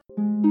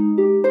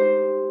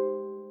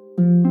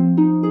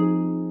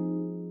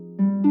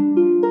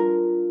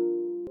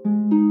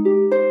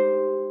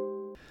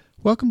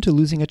Welcome to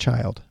Losing a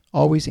Child,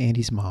 Always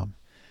Andy's Mom.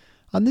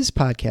 On this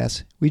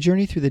podcast, we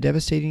journey through the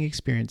devastating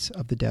experience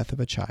of the death of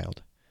a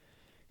child.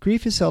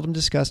 Grief is seldom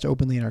discussed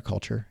openly in our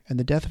culture, and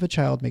the death of a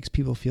child makes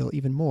people feel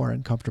even more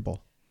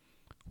uncomfortable.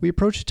 We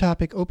approach the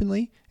topic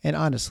openly and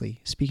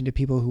honestly, speaking to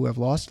people who have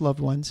lost loved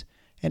ones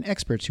and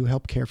experts who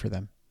help care for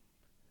them.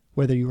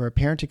 Whether you are a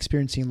parent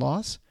experiencing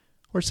loss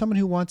or someone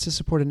who wants to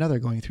support another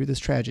going through this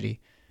tragedy,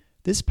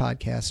 this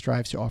podcast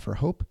strives to offer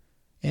hope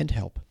and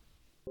help.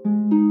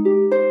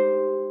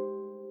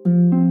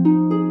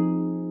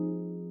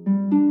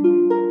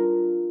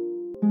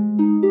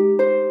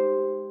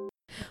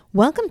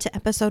 Welcome to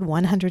episode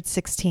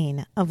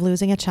 116 of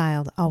Losing a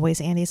Child,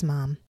 Always Andy's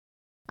Mom.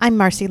 I'm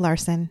Marcy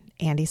Larson,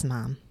 Andy's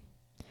mom.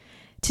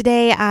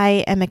 Today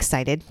I am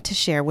excited to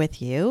share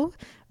with you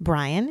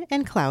Brian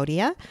and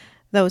Claudia.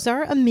 Those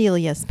are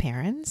Amelia's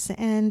parents,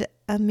 and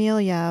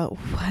Amelia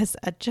was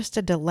just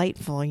a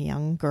delightful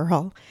young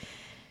girl.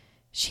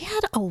 She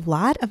had a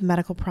lot of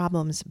medical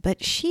problems,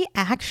 but she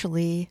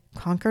actually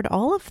conquered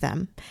all of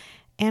them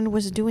and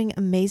was doing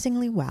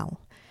amazingly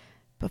well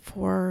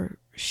before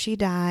she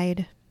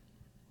died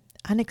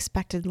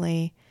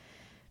unexpectedly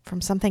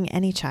from something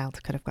any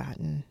child could have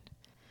gotten.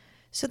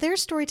 So their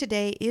story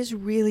today is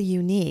really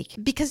unique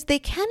because they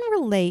can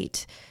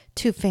relate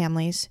to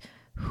families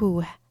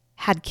who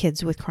had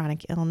kids with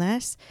chronic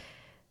illness,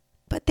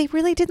 but they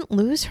really didn't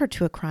lose her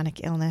to a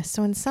chronic illness.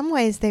 So in some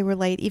ways, they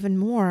relate even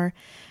more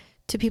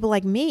to people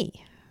like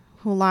me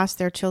who lost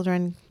their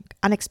children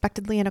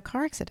unexpectedly in a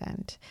car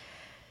accident.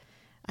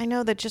 I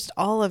know that just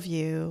all of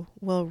you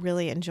will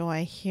really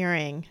enjoy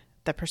hearing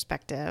the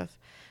perspective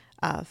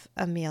of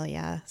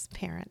Amelia's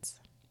parents.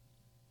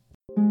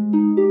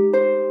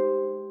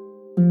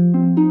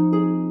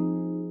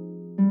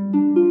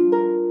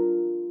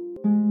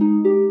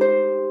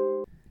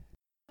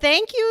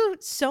 Thank you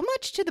so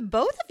much to the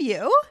both of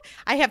you.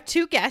 I have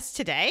two guests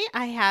today.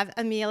 I have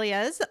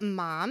Amelia's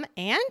mom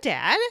and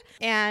dad,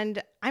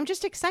 and I'm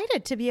just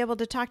excited to be able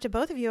to talk to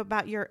both of you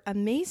about your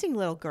amazing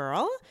little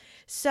girl.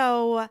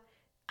 So,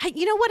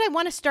 what I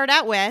want to start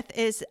out with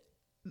is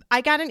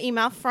I got an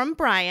email from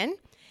Brian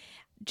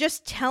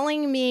just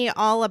telling me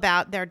all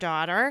about their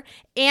daughter,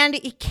 and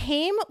it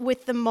came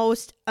with the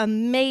most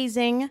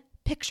amazing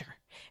picture.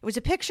 It was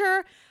a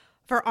picture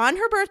for on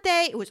her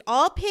birthday. It was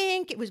all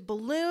pink. It was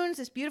balloons,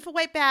 this beautiful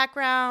white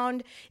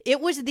background. It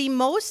was the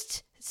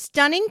most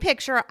stunning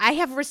picture I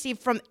have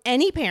received from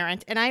any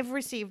parent, and I've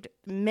received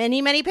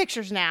many, many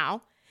pictures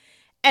now,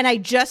 and I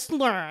just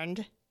learned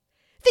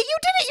that you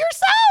did it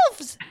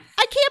yourselves.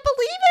 I can't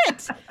believe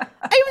it.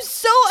 I was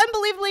so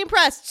unbelievably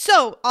impressed.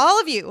 So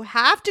all of you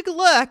have to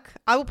look.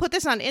 I will put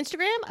this on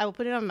Instagram. I will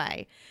put it on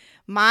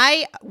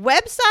my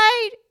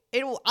website.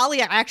 I'll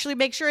actually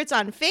make sure it's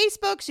on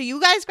Facebook. So you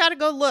guys got to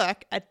go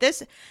look at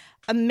this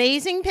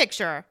amazing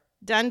picture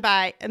done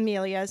by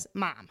Amelia's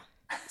mom.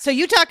 So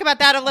you talk about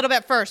that a little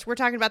bit first. We're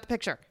talking about the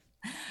picture.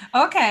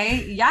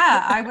 Okay.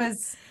 Yeah,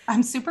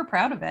 I'm super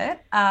proud of it.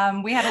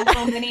 We had a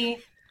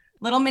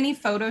little mini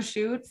photo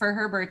shoot for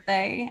her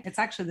birthday. It's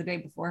actually the day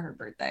before her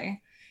birthday.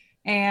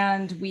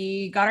 And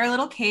we got our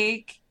little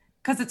cake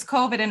because it's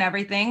COVID and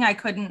everything. I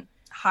couldn't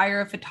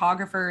hire a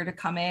photographer to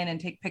come in and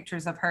take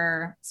pictures of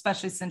her,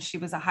 especially since she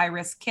was a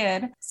high-risk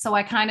kid. So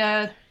I kind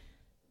of,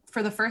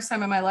 for the first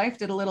time in my life,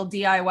 did a little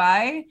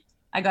DIY.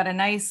 I got a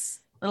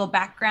nice little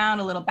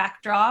background, a little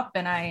backdrop,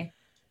 and I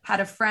had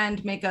a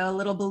friend make a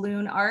little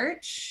balloon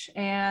arch,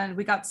 and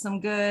we got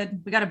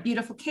a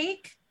beautiful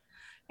cake,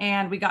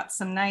 and we got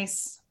some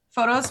nice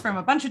photos from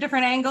a bunch of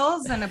different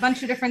angles and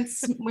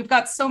we've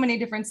got so many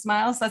different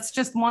smiles. That's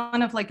just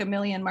one of like a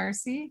million,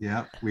 Marcy.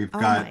 Yeah, we've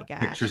got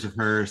pictures of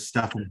her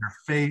stuffing her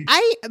face.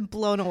 I am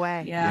blown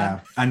away.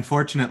 Yeah.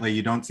 Unfortunately,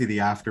 you don't see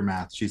the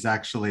aftermath. She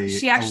actually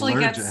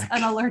gets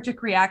an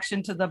allergic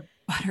reaction to the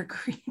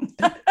buttercream.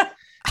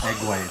 Egg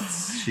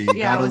whites. She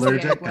got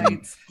allergic.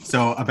 And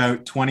so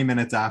about 20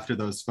 minutes after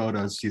those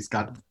photos, she's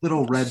got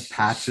little red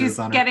patches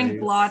on her face. She's getting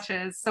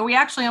blotches. So we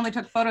actually only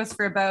took photos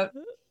for about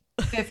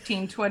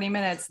 15-20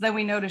 minutes. Then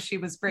we noticed she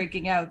was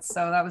breaking out,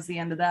 so that was the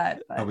end of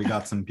that. But we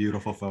got some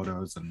beautiful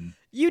photos, and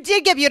you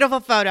did get beautiful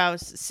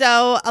photos.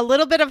 So a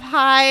little bit of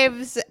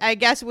hives, I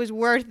guess, was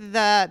worth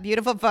the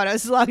beautiful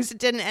photos as long as it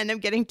didn't end up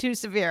getting too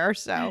severe.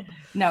 So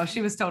no,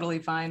 she was totally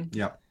fine.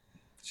 Yep,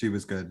 she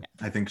was good.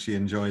 I think she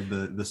enjoyed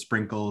the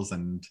sprinkles,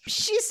 and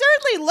she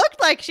certainly looked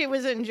like she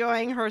was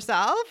enjoying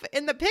herself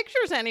in the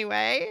pictures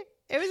anyway.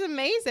 It was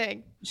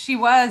amazing. She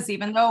was,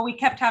 even though we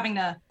kept having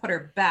to put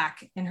her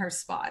back in her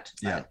spot.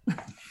 But... Yeah.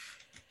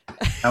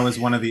 That was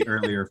one of the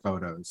earlier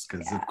photos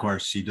because, of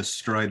course, she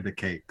destroyed the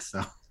cake.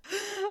 So.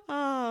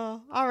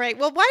 Oh, all right.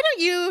 Well, why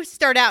don't you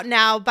start out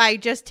now by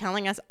just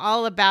telling us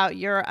all about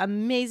your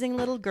amazing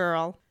little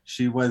girl?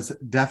 She was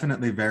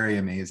definitely very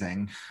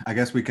amazing. I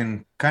guess we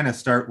can kind of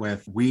start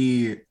with,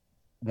 we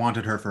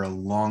wanted her for a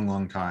long,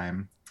 long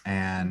time.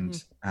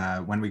 And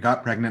when we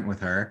got pregnant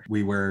with her,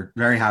 we were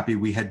very happy.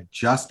 We had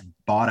just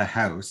bought a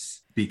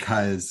house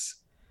because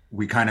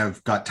we kind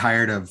of got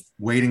tired of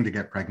waiting to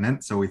get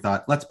pregnant. So we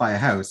thought, let's buy a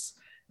house.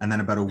 And then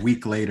about a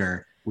week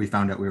later, we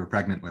found out we were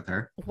pregnant with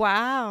her,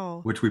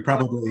 Wow. which we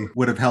probably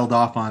would have held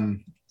off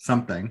on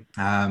something.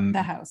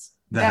 The house.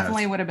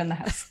 Definitely would have been the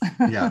house.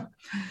 Yeah.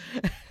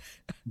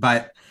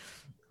 But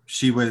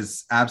she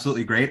was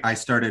absolutely great. I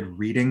started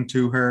reading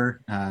to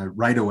her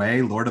right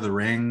away, Lord of the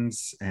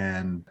Rings,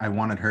 and I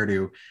wanted her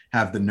to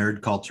have the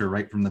nerd culture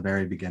right from the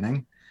very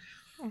beginning.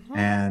 Mhm.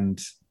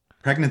 And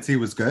pregnancy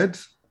was good.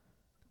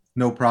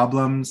 No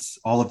problems.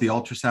 All of the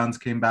ultrasounds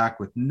came back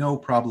with no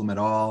problem at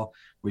all.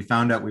 We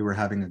found out we were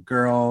having a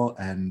girl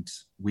and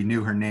we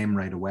knew her name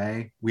right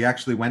away. We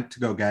actually went to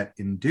go get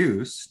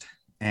induced,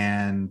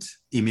 and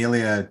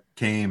Emilia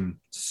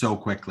came so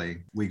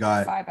quickly. We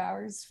got 5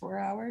 hours, 4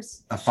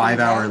 hours. a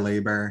 5-hour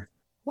labor.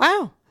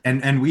 Wow.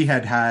 And we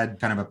had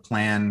kind of a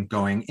plan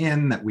going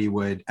in that we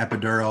would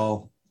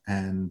epidural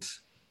and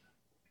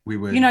we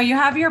would, You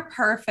have your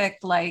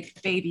perfect like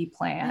baby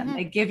plan. Mhm.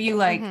 They give you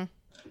like Mhm.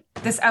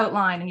 this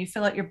outline and you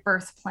fill out your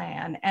birth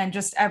plan, and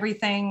just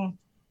everything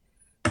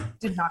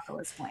did not go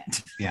as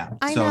planned. yeah.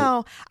 I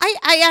know.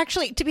 I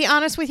actually, to be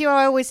honest with you,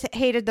 I always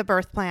hated the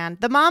birth plan.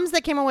 The moms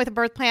that came up with a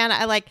birth plan,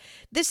 I like,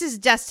 this is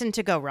destined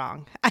to go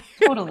wrong.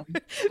 Totally.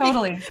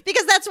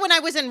 Because that's when I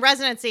was in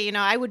residency,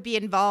 I would be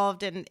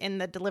involved in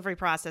the delivery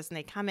process, and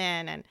they come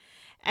in, and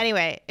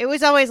anyway, it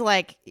was always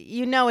like,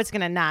 it's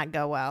going to not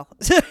go well.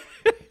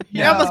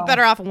 You're No. almost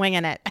better off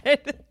winging it.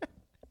 Yes.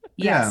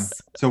 Yeah.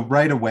 So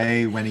right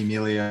away when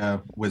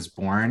Emilia was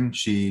born,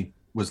 she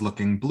was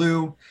looking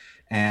blue.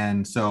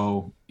 And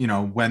so,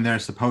 when they're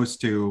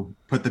supposed to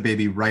put the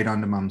baby right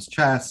onto mom's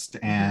chest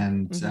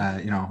and,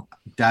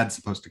 dad's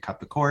supposed to cut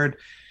the cord,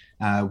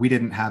 we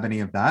didn't have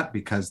any of that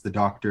because the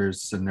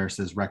doctors and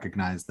nurses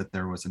recognized that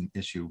there was an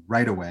issue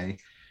right away,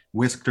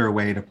 whisked her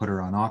away to put her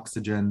on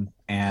oxygen.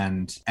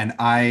 And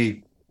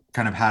I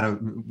kind of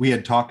we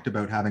had talked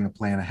about having a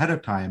plan ahead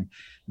of time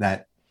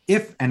that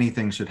if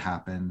anything should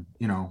happen,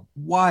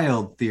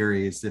 wild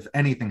theories, if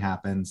anything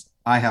happens,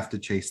 I have to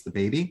chase the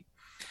baby.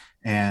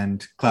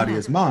 And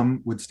Claudia's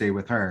mom would stay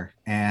with her.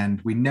 And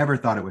we never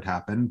thought it would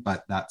happen,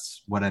 but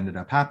that's what ended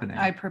up happening.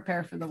 I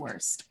prepare for the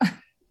worst.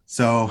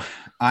 So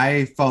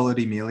I followed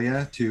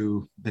Emilia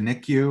to the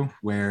NICU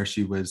where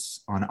she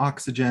was on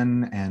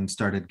oxygen and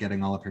started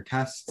getting all of her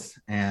tests.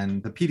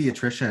 And the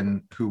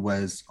pediatrician who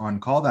was on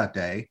call that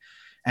day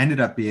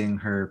ended up being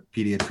her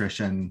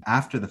pediatrician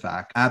after the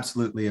fact.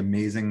 Absolutely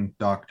amazing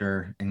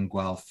doctor in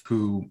Guelph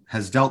who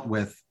has dealt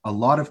with a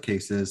lot of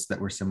cases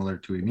that were similar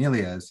to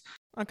Emilia's.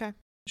 Okay.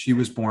 She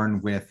was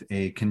born with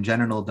a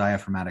congenital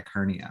diaphragmatic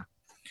hernia,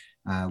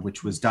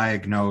 which was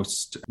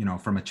diagnosed,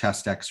 from a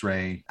chest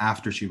x-ray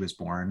after she was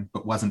born,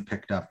 but wasn't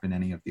picked up in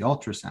any of the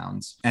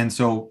ultrasounds. And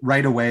so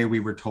right away, we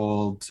were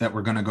told that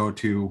we're going to go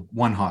to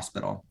one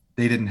hospital.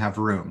 They didn't have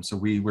room. So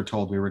we were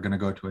told we were going to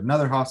go to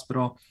another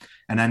hospital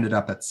and ended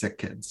up at Sick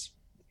Kids.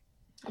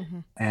 Mm-hmm.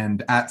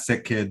 And at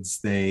Sick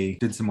Kids, they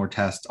did some more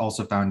tests,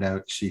 also found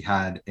out she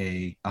had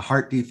a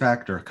heart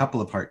defect or a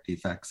couple of heart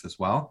defects as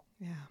well.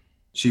 Yeah.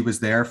 She was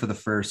there for the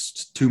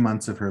first 2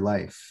 months of her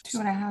life.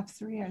 2.5,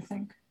 3, I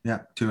think. Yeah,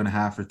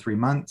 2.5 or 3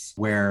 months,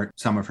 where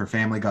some of her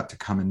family got to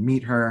come and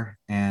meet her.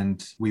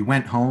 And we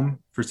went home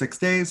for 6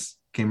 days,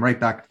 came right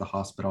back to the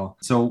hospital.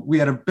 So we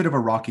had a bit of a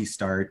rocky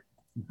start,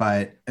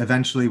 but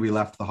eventually we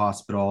left the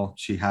hospital.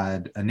 She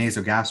had a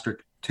nasogastric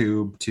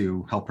tube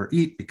to help her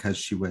eat because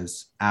she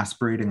was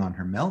aspirating on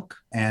her milk.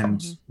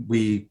 And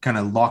we kind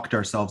of locked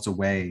ourselves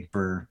away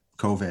for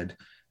COVID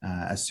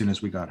as soon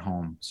as we got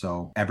home.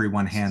 So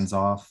everyone hands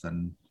off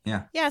and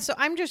yeah. Yeah, so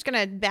I'm just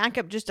going to back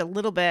up just a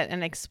little bit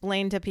and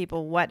explain to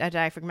people what a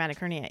diaphragmatic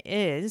hernia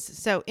is.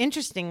 So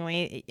interesting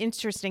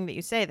that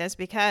you say this,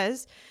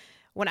 because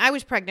when I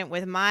was pregnant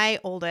with my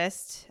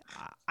oldest,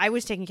 I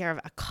was taking care of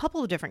a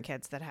couple of different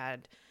kids that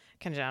had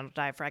congenital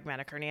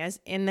diaphragmatic hernias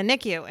in the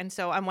NICU. And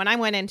so when I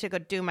went in to go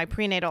do my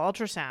prenatal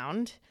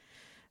ultrasound,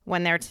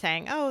 when they're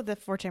saying, the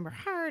 4-chamber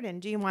heart,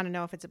 and do you want to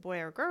know if it's a boy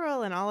or a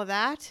girl and all of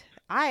that,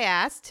 I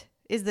asked,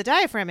 is the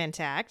diaphragm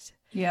intact?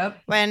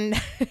 Yep.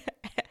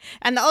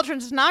 And the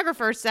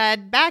ultrasonographer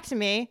said back to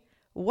me,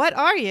 what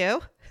are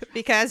you?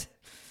 Because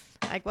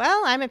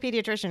I'm a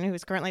pediatrician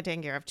who's currently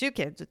taking care of 2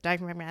 kids with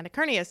diaphragmatic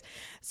hernias.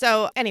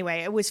 So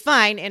anyway, it was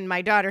fine in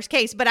my daughter's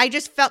case, but I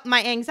just felt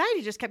my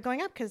anxiety just kept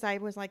going up because I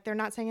was like, they're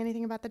not saying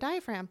anything about the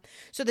diaphragm.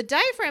 So the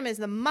diaphragm is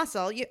the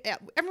muscle.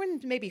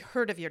 Everyone's maybe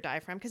heard of your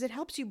diaphragm because it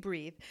helps you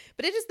breathe,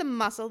 but it is the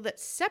muscle that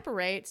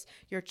separates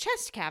your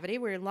chest cavity,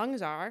 where your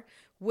lungs are,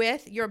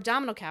 with your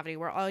abdominal cavity,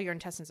 where all your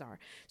intestines are.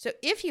 So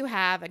if you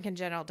have a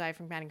congenital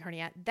diaphragmatic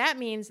hernia, that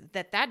means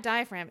that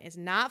diaphragm is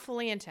not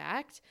fully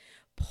intact,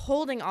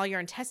 holding all your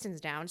intestines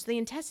down. So the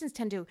intestines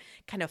tend to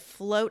kind of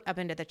float up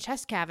into the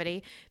chest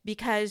cavity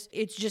because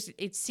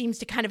it seems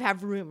to kind of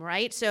have room,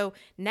 right? So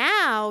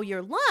now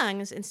your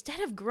lungs, instead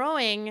of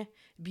growing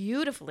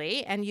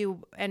beautifully,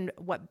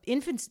 what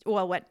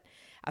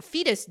a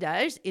fetus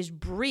does is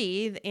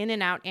breathe in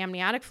and out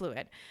amniotic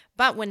fluid.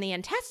 But when the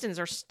intestines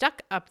are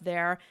stuck up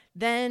there,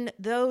 then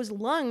those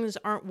lungs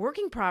aren't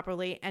working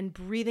properly and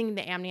breathing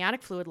the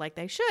amniotic fluid like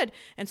they should.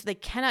 And so they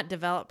cannot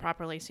develop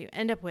properly. So you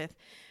end up with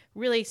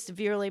really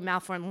severely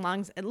malformed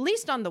lungs, at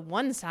least on the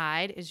one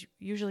side, is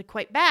usually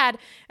quite bad.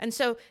 And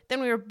so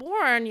then we were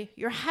born,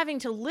 you're having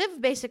to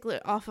live basically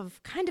off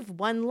of kind of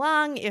one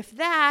lung, if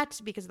that,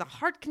 because the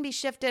heart can be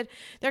shifted.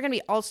 There are going to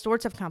be all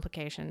sorts of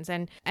complications.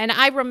 And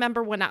I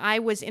remember when I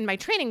was in my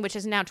training, which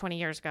is now 20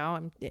 years ago,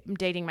 I'm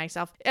dating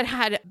myself, it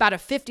had about a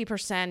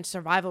 50%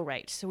 survival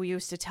rate. So we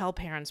used to tell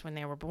parents when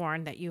they were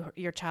born that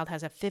your child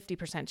has a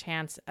 50%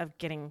 chance of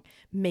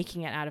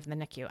making it out of the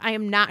NICU. I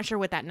am not sure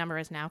what that number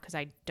is now because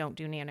I don't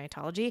do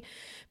neonatology,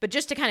 but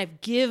just to kind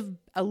of give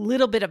a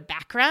little bit of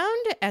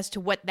background as to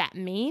what that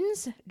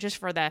means, just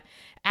for the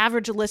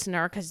average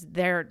listener, because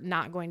they're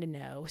not going to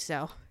know.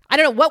 So I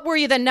don't know, what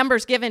were the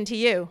numbers given to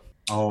you?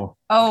 Oh,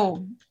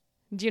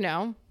 Do you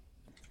know?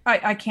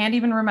 I can't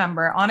even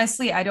remember.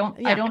 Honestly, I don't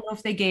know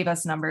if they gave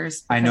us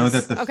numbers. I know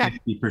that the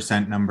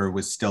 50% number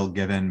was still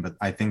given, but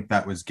I think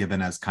that was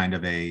given as kind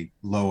of a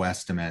low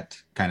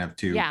estimate, kind of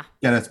to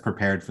get us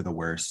prepared for the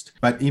worst.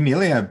 But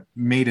Emilia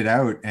made it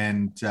out.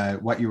 And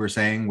what you were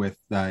saying with,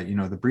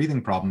 the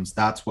breathing problems,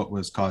 that's what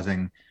was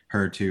causing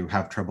her to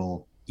have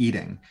trouble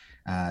eating.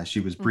 She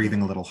was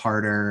breathing a little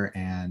harder.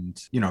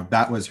 And,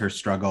 that was her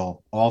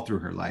struggle all through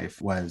her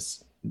life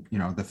was,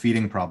 the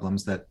feeding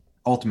problems that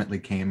ultimately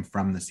came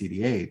from the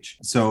CDH.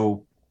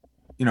 So,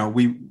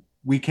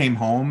 we came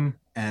home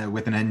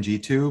with an NG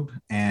tube,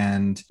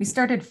 and we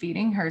started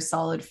feeding her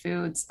solid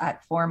foods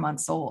at 4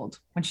 months old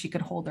when she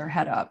could hold her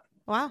head up.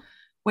 Wow.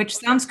 Which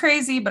sounds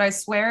crazy, but I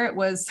swear it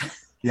was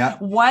Yeah.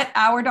 What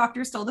our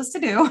doctors told us to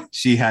do.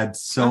 She had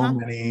so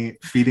many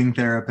feeding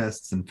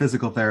therapists and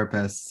physical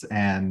therapists,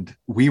 and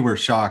we were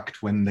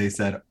shocked when they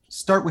said,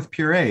 start with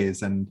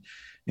purees. And,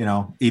 you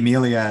know,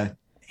 Emilia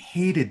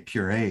hated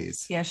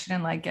purees. Yeah, she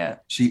didn't like it.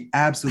 She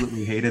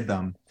absolutely hated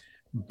them.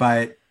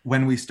 But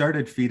when we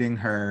started feeding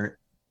her,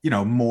 you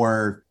know,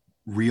 more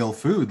real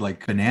food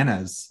like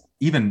bananas,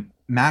 even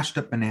mashed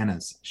up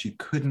bananas, she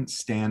couldn't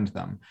stand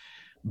them.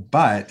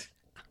 But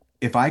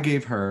if I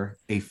gave her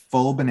a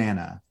full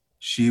banana,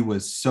 she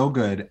was so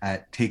good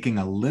at taking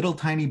a little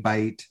tiny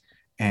bite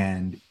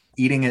and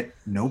eating it,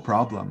 no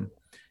problem.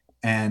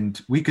 And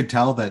we could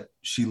tell that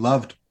she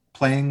loved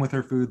playing with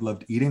her food,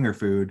 loved eating her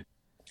food.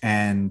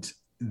 And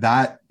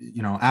that,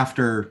 you know,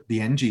 after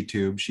the NG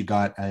tube, she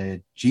got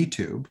a G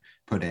tube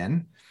put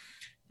in.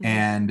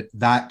 And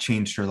that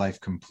changed her life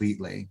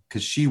completely,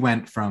 because she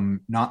went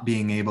from not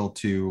being able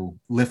to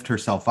lift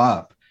herself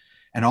up.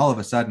 And all of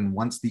a sudden,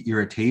 once the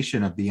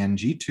irritation of the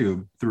NG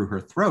tube through her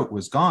throat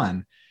was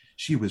gone,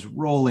 she was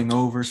rolling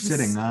over,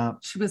 sitting up.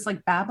 She was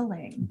like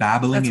babbling.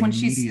 That's when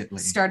immediately.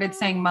 She started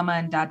saying mama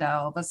and dada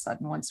all of a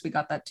sudden once we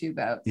got that tube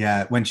out.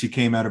 Yeah, when she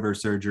came out of her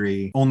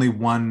surgery, only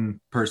one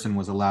person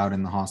was allowed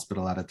in the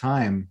hospital at a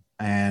time.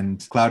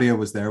 And Claudia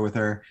was there with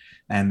her,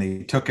 and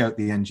they took out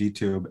the NG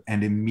tube,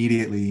 and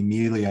immediately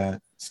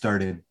Emilia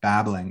started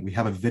babbling. We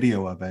have a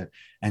video of it,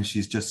 and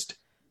she's just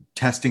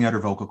testing out her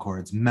vocal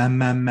cords. Ma,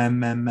 ma, ma,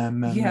 ma, ma,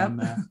 ma, yep.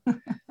 ma.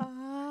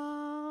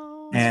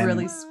 It's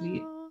really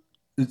sweet.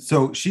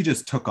 So she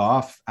just took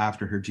off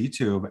after her G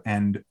tube,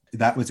 and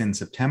that was in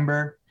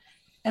September.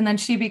 And then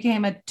she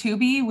became a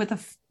tubie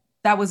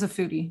that was a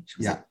foodie. She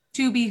was a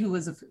tubie who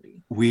was a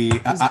foodie.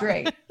 It was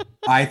great.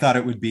 I thought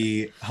it would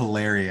be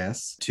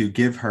hilarious to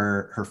give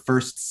her her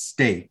first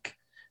steak.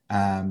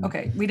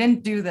 Okay, we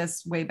didn't do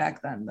this way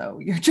back then, though.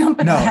 You're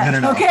jumping No.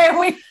 Okay,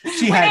 we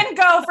didn't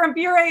go from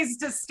purees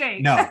to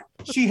steak. No,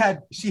 she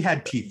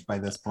had teeth by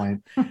this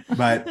point.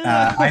 But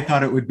I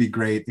thought it would be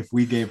great if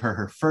we gave her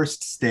her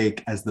first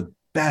steak as the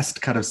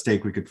best cut of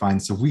steak we could find.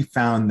 So we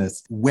found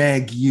this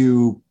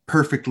Wagyu,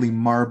 perfectly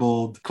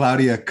marbled.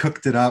 Claudia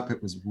cooked it up.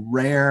 It was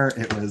rare.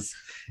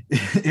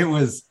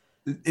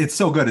 It's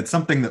so good. It's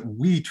something that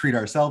we treat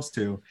ourselves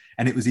to.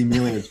 And it was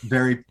Emilia's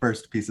very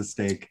first piece of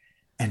steak.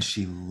 And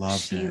she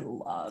loved it. She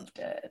loved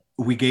it.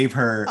 We gave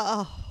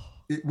her,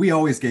 we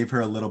always gave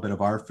her a little bit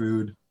of our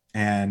food.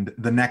 And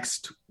the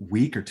next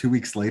week or 2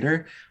 weeks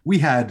later, we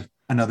had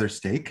another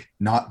steak,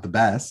 not the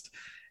best.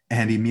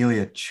 And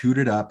Emilia chewed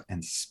it up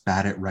and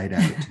spat it right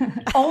out.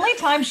 Only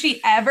time she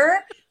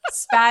ever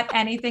spat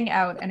anything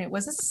out. And it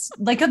was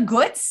like a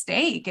good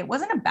steak. It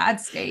wasn't a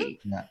bad steak.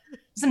 Yeah. It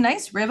was a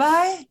nice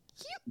ribeye.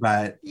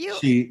 But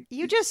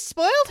you just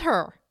spoiled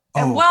her.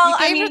 Oh. Well,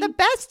 you gave her the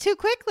best too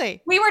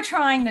quickly. We were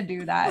trying to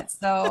do that.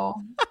 So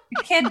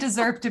the kid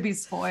deserved to be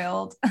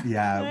spoiled.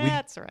 Yeah.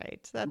 That's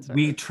right.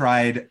 We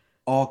tried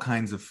all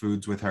kinds of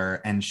foods with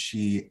her, and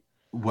she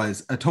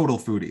was a total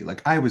foodie.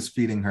 Like, I was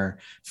feeding her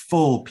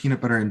full peanut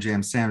butter and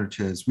jam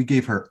sandwiches. We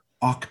gave her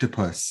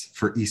octopus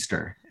for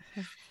Easter.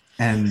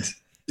 And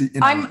you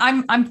know,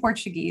 I'm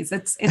Portuguese.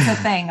 It's a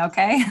thing,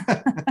 okay?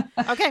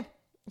 Okay.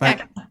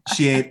 But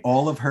she ate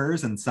all of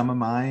hers and some of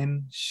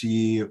mine.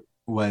 She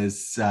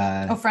was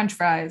French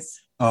fries.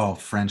 Oh,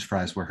 French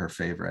fries were her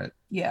favorite.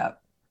 Yeah.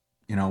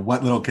 You know,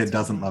 what little kid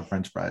doesn't love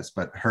French fries?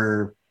 But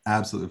her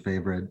absolute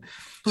favorite.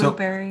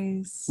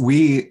 Blueberries. So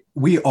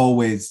we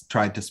always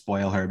tried to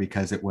spoil her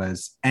because it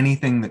was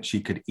anything that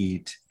she could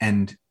eat,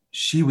 and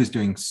she was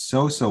doing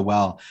so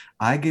well.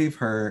 I gave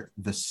her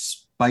the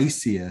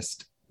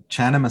spiciest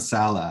chana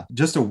masala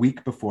just a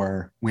week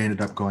before we ended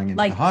up going into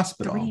Like the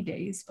hospital. 3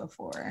 days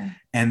before.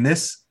 And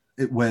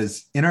it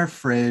was in our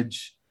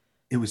fridge.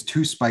 It was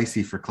too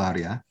spicy for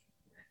Claudia.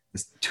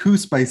 It's too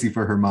spicy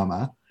for her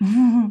mama.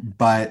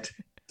 But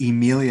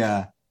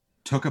Emilia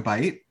took a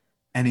bite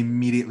and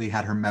immediately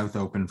had her mouth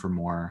open for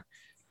more.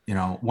 You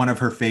know, one of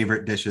her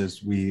favorite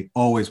dishes we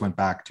always went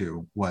back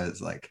to was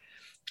like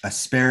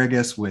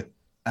asparagus with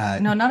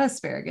No, not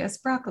asparagus,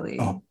 broccoli.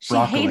 Oh, She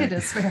broccoli. hated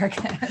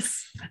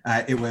asparagus.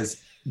 It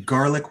was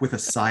garlic with a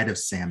side of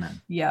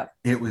salmon. Yep.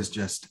 It was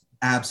just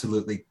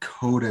absolutely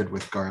coated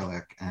with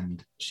garlic,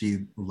 and she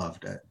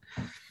loved it.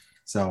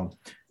 So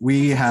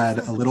we had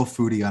a little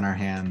foodie on our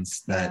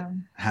hands that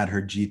had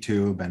her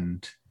G-tube,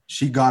 and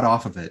she got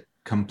off of it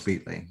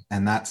completely.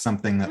 And that's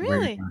something that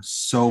Really? we're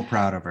so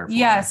proud of her for.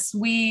 Yes,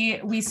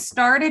 we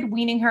started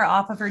weaning her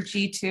off of her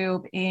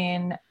G-tube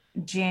in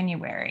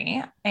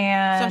January,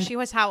 and So she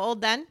was how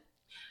old then?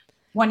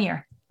 1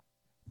 year.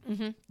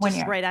 Mm-hmm. 1 Just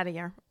year. right out of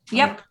year.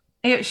 Yep.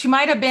 She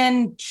might have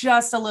been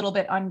just a little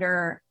bit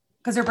under,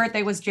 because her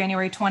birthday was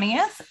January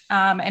 20th.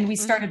 And we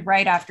started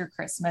right after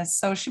Christmas.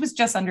 So she was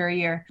just under a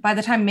year. By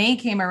the time May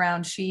came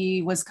around,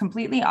 she was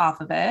completely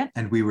off of it.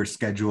 And we were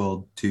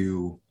scheduled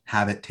to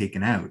have it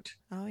taken out,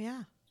 Oh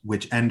yeah.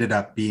 which ended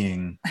up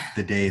being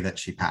the day that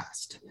she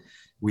passed.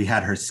 We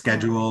had her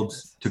scheduled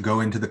to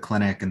go into the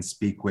clinic and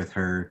speak with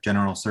her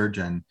general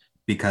surgeon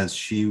because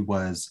she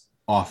was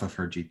off of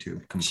her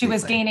G-tube completely. She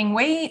was gaining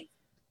weight,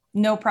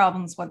 no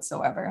problems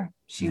whatsoever.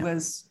 She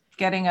was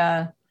getting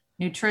a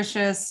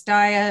nutritious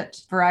diet,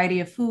 variety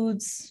of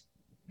foods.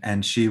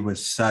 And she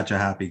was such a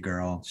happy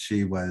girl.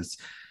 She was,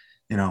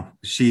 you know,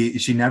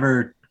 she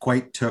never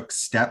quite took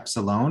steps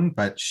alone,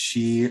 but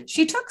she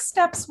took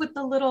steps with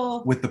the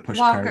little with the push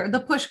walker, cart. the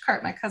push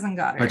cart. My cousin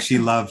got her. But she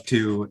loved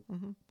to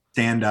Mhm.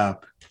 stand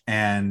up,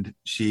 and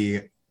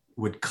she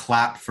would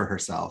clap for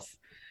herself.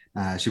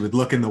 She would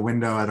look in the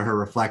window at her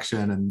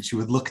reflection, and she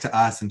would look to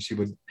us, and she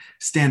would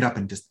stand up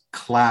and just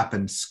clap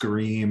and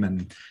scream.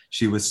 And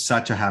she was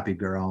such a happy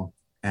girl,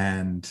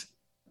 and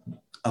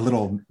a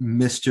little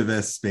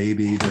mischievous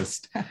baby.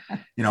 Just,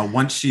 you know,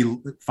 once she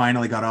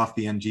finally got off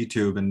the NG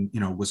tube and, you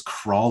know, was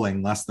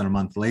crawling less than a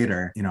month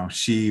later, you know,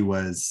 she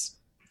was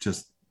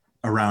just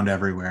around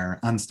everywhere,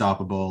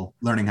 unstoppable,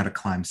 learning how to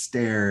climb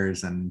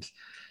stairs and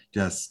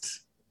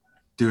just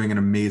doing an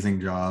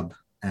amazing job.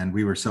 And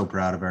we were so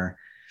proud of her.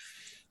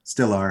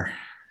 Still are.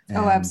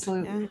 Oh, And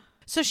absolutely. Yeah.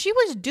 So she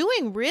was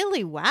doing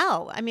really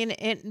well. I mean,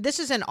 this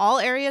is in all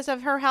areas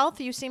of her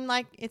health. It seemed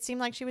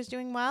like she was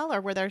doing well,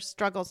 or were there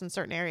struggles in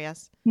certain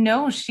areas?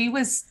 No, she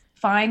was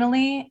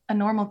finally a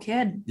normal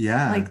kid.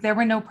 Yeah. Like there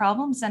were no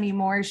problems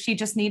anymore. She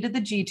just needed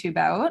the G-tube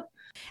out.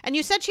 And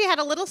you said she had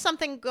a little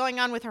something going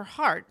on with her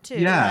heart too,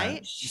 Yeah.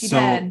 right? She So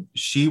did.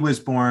 she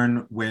was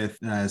born with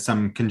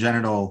some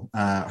congenital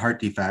heart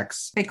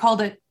defects. They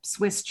called it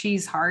Swiss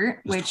cheese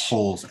heart, Just which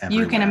holes you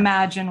everywhere. can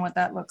imagine what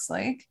that looks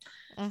like.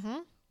 Mm-hmm.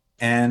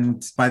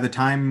 And by the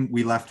time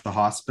we left the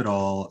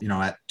hospital, you know,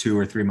 at 2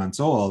 or 3 months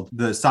old,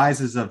 the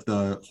sizes of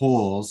the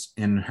holes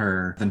in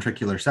her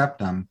ventricular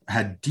septum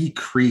had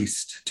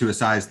decreased to a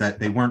size that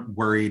they weren't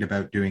worried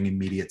about doing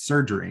immediate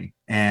surgery.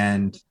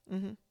 And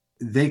Mm-hmm.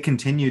 they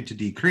continued to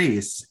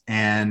decrease.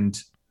 And,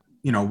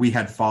 you know, we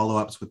had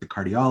follow-ups with the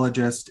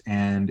cardiologist,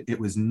 and it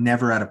was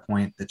never at a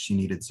point that she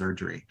needed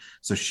surgery.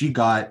 So she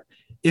got,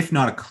 if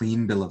not a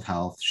clean bill of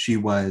health, she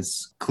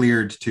was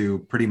cleared to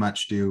pretty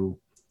much do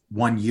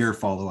 1 year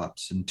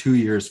follow-ups and 2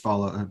 year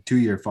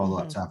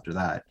follow-ups after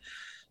that.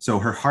 So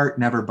her heart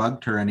never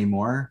bugged her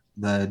anymore.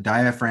 The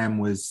diaphragm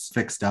was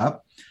fixed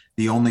up.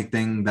 The only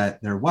thing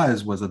that there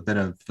was a bit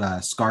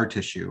of scar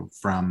tissue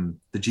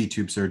from the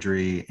G-tube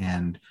surgery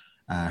and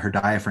her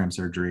diaphragm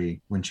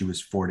surgery when she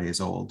was 4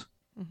 days old.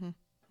 Mm-hmm.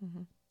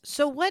 Mm-hmm.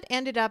 So what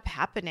ended up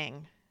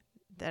happening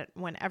that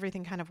when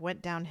everything kind of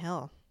went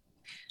downhill?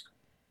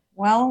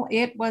 Well,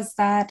 it was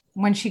that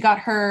when she got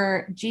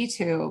her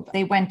G-tube,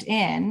 they went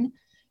in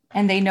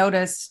and they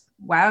noticed,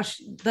 wow,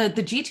 the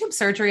G-tube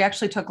surgery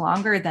actually took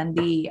longer than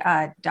the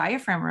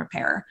diaphragm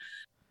repair.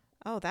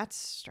 Oh, that's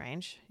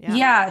strange. Yeah.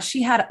 Yeah,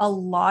 she had a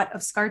lot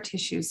of scar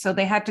tissue, so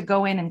they had to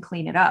go in and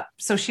clean it up.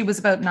 So she was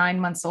about 9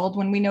 months old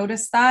when we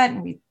noticed that,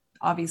 and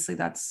obviously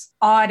that's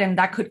odd, and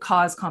that could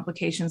cause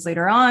complications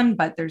later on,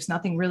 but there's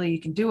nothing really you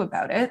can do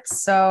about it.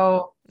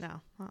 So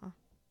No.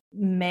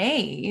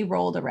 May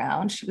rolled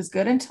around. She was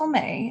good until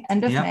May,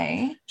 end of Yep.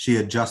 May. She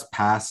had just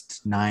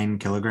passed 9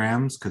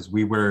 kilograms because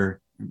we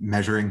were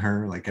measuring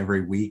her like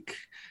every week.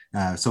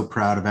 So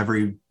proud of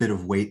every bit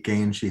of weight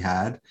gain she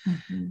had.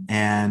 Mhm.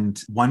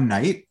 And one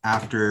night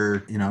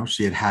after, you know,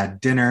 she had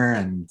dinner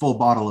and full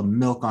bottle of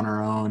milk on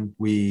her own,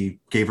 we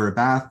gave her a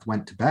bath,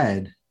 went to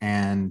bed,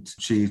 and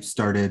she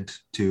started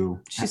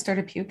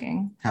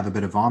Puking. have a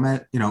bit of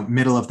vomit. You know,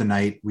 middle of the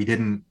night, we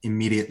didn't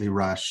immediately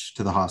rush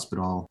to the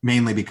hospital,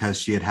 mainly because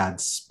she had had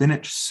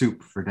spinach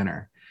soup for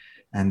dinner.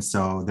 And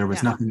so there was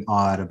Yeah. nothing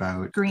odd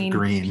about Green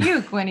green.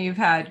 puke when you've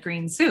had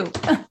green soup.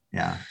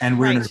 Yeah. And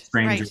we're no Right,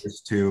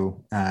 strangers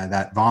to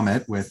that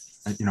vomit with,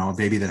 you know, a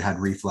baby that had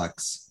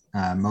reflux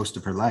most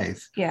of her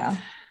life. Yeah.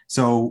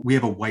 So we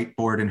have a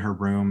whiteboard in her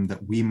room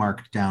that we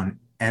marked down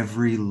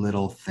every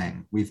little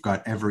thing. We've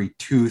got every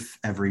tooth,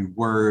 every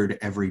word,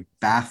 every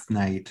bath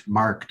night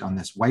marked on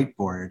this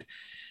whiteboard.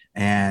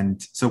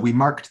 And so we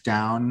marked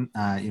down,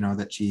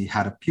 that she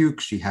had a puke,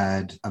 she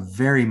had a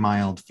very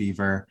mild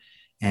fever,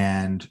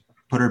 and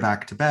put her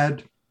back to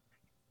bed.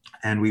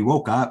 And we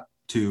woke up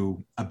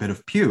to a bit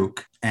of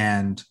puke,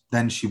 and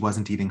then she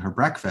wasn't eating her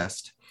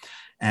breakfast.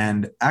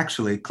 And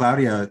actually,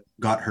 Claudia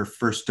got her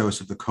first dose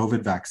of the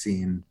COVID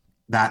vaccine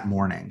that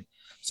morning.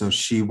 So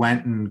she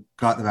went and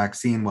got the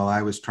vaccine while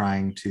I was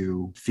trying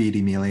to feed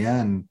Emilia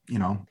and,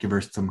 give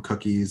her some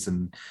cookies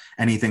and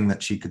anything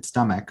that she could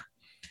stomach.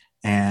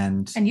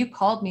 And you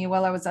called me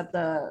while I was at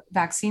the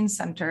vaccine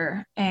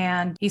center,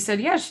 and he said,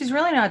 yeah, she's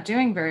really not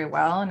doing very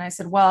well. And I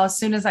said, well, as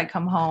soon as I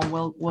come home,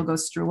 we'll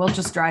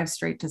just drive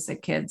straight to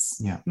Sick Kids.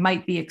 Yeah.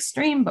 Might be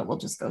extreme, but we'll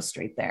just go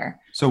straight there.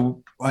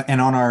 So,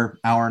 and on our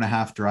hour and a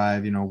half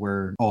drive,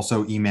 we're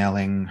also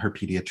emailing her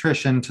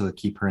pediatrician to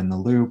keep her in the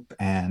loop,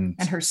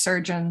 and her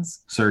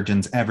surgeons,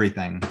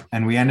 everything.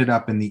 And we ended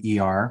up in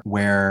the ER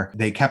where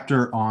they kept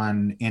her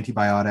on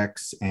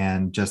antibiotics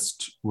and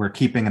just were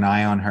keeping an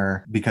eye on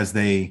her because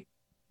they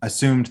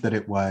assumed that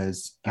it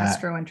was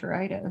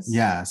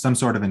gastroenteritis. Some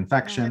sort of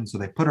infection. So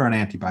they put her on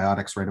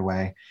antibiotics right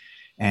away.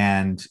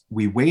 And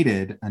we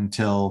waited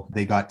until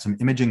they got some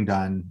imaging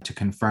done to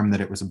confirm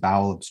that it was a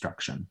bowel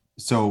obstruction.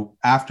 So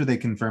after they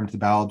confirmed the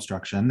bowel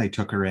obstruction, they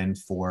took her in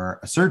for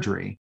a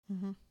surgery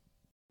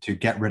to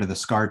get rid of the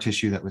scar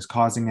tissue that was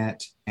causing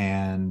it.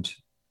 And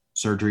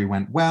surgery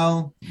went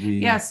well.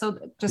 So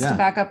just to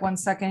back up 1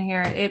 second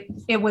here,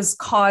 it was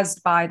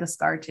caused by the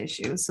scar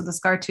tissue. So the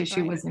scar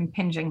tissue was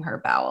impinging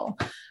her bowel.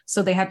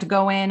 So they had to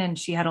go in, and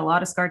she had a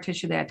lot of scar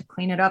tissue. They had to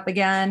clean it up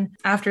again.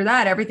 After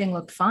that, everything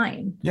looked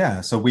fine.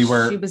 Yeah. So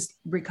she was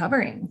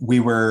recovering. We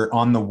were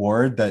on the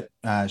ward that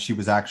she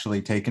was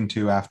actually taken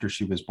to after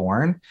she was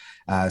born.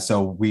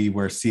 So we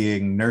were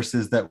seeing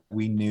nurses that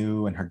we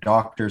knew, and her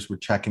doctors were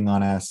checking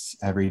on us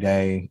every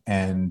day.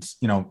 And,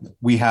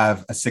 we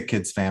have a Sick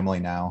Kids family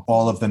now.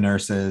 All of the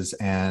nurses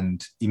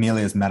and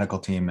Emilia's medical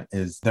team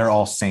they're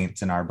all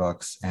saints in our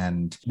books,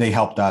 and they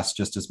helped us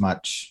just as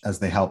much as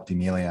they helped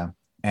Emilia.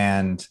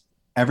 And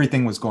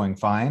everything was going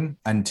fine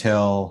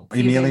until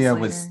Emilia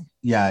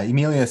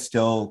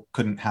still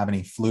couldn't have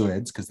any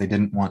fluids because they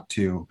didn't want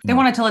to. They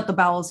wanted to let the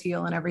bowels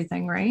heal and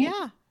everything, right?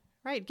 Yeah.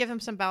 Right. Give him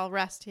some bowel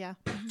rest. Yeah.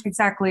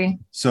 Exactly.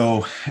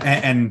 So,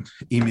 and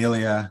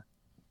Emilia,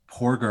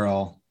 poor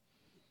girl,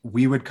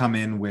 we would come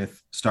in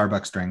with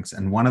Starbucks drinks.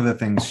 And one of the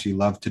things she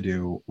loved to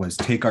do was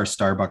take our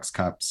Starbucks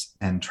cups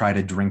and try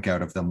to drink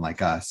out of them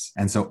like us.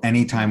 And so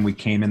anytime we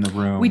came in the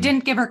room, we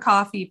didn't give her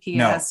coffee,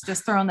 PS,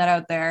 just throwing that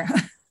out there.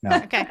 No.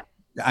 Okay.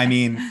 I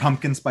mean,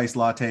 pumpkin spice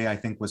latte, I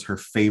think, was her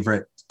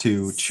favorite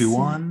to chew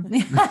on.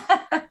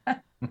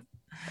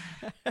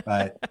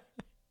 but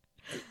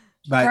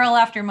girl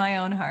after my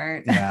own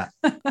heart. Yeah.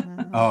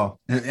 Oh,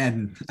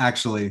 and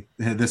actually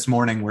this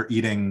morning we're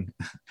eating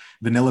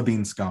vanilla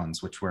bean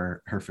scones, which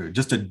were her food,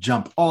 just to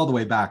jump all the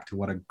way back to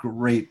what a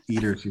great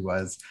eater she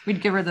was.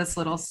 We'd give her this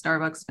little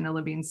Starbucks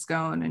vanilla bean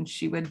scone, and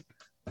she would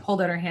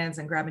hold out her hands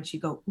and grab it.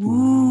 She'd go,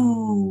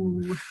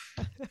 ooh.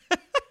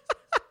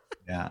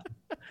 Yeah.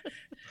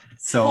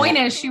 So point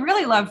is, she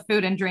really loved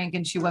food and drink,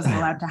 and she wasn't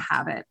allowed to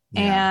have it.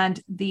 Yeah.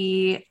 And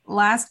the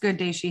last good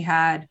day she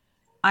had,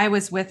 I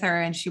was with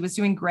her, and she was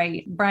doing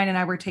great. Brian and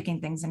I were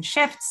taking things in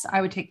shifts.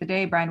 I would take the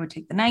day, Brian would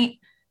take the night,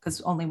 because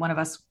only one of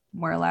us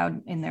were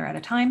allowed in there at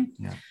a time.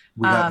 Yeah.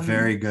 We got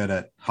very good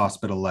at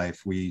hospital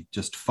life. We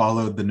just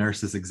followed the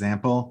nurse's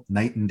example,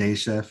 night and day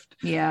shift.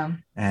 Yeah.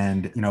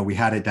 And, we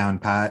had it down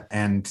pat.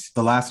 And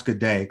the last good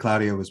day,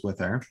 Claudia was with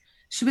her.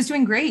 She was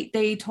doing great.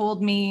 They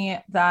told me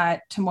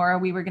that tomorrow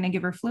we were going to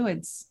give her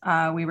fluids.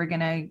 We were going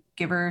to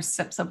give her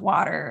sips of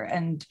water,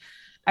 and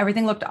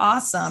everything looked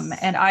awesome.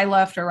 And I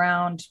left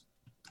around,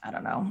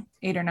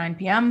 8 or 9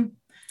 p.m.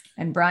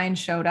 and Brian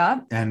showed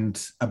up.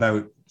 And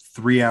about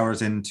 3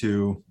 hours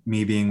into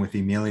me being with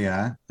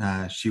Emilia,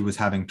 she was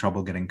having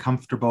trouble getting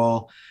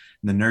comfortable.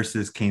 The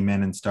nurses came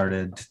in and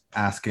started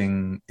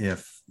asking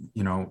if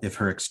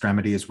her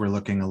extremities were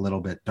looking a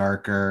little bit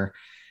darker.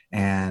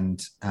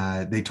 And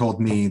they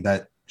told me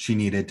that she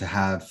needed to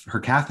have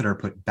her catheter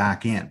put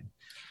back in.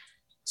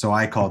 So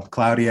I called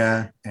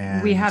Claudia,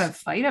 and we had a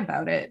fight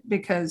about it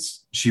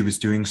because she was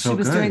doing so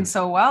good. She was doing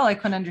so well. I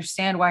couldn't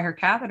understand why her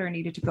catheter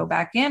needed to go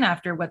back in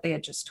after what they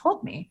had just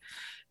told me.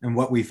 And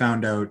what we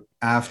found out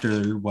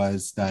after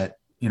was that,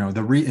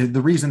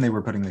 the reason they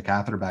were putting the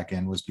catheter back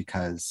in was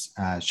because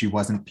she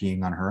wasn't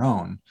peeing on her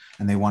own,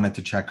 and they wanted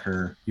to check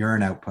her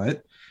urine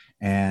output.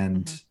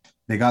 And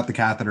they got the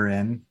catheter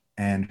in,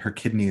 and her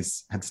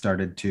kidneys had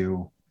started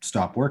to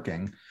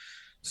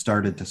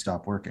started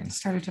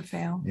to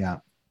fail. Yeah.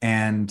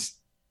 And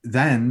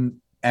then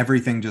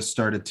everything just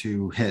started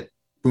to hit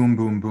boom,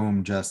 boom,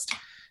 boom. Just,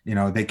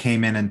 they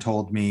came in and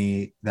told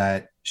me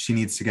that she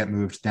needs to get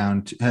moved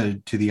down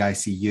to the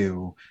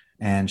ICU,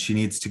 and she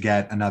needs to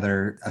get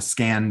a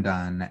scan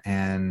done,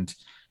 and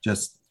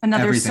just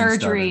another everything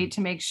surgery started.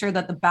 to make sure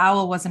that the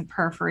bowel wasn't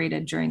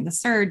perforated during the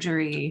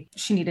surgery.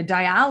 She needed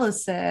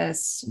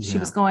dialysis. She Yeah.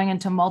 was going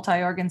into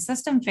multi-organ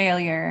system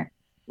failure.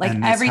 Like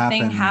And this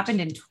everything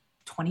happened in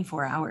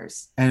 24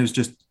 hours. And it was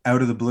just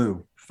out of the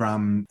blue,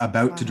 from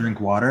about to drink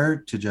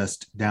water to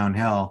just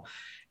downhill.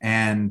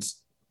 And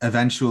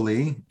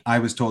eventually I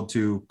was told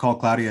to call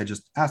Claudia,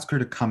 just ask her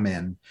to come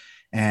in.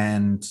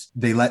 And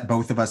they let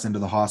both of us into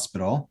the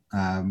hospital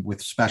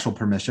with special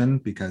permission,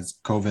 because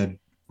COVID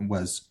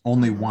was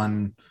only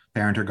one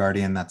parent or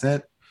guardian, that's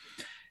it.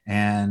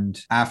 And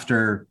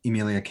after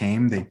Emilia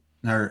came,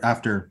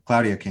 after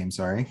Claudia came,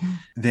 sorry,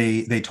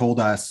 they told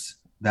us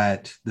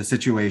that the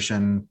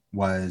situation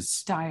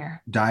was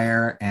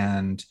dire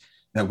and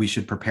that we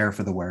should prepare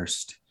for the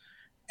worst.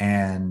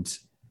 And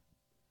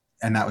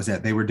that was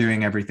it. They were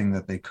doing everything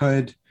that they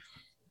could.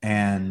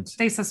 And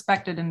they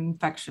suspected an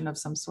infection of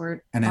some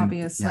sort, and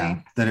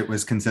obviously. That it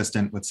was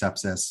consistent with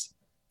sepsis,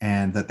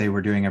 and that they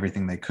were doing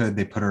everything they could.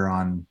 They put her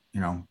on,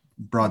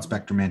 broad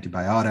spectrum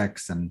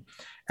antibiotics and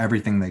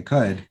everything they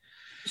could.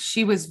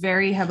 She was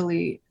very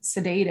heavily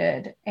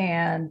sedated,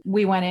 and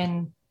we went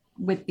in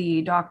with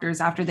the doctors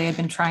after they had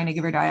been trying to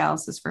give her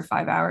dialysis for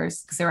 5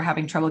 hours because they were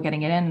having trouble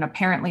getting it in. And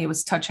apparently it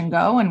was touch and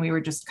go, and we were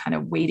just kind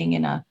of waiting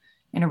in a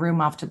room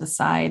off to the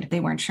side.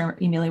 They weren't sure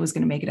Emilia was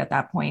going to make it at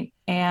that point.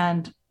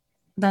 And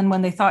then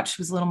when they thought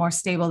she was a little more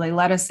stable, they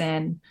let us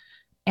in.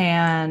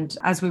 And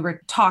as we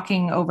were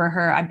talking over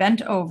her, I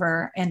bent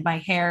over and my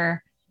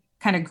hair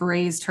kind of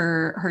grazed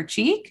her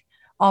cheek.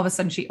 All of a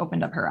sudden she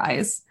opened up her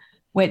eyes,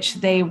 which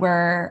they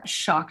were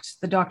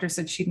shocked. The doctor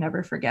said she'd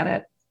never forget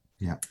it.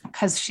 Yeah.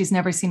 Because she's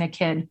never seen a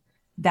kid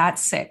that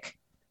sick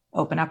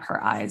open up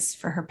her eyes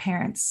for her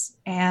parents.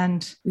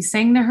 And we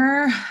sang to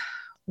her.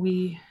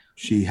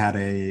 She had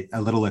a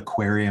little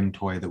aquarium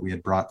toy that we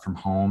had brought from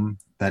home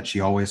that she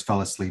always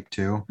fell asleep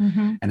to.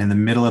 Mm-hmm. And in the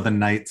middle of the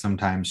night,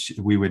 sometimes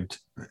we would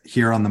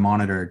hear on the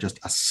monitor just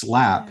a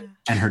slap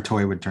and her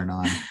toy would turn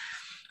on.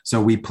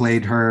 So we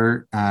played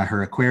her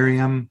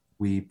aquarium.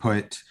 We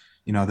put,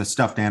 the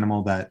stuffed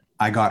animal that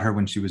I got her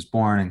when she was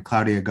born, and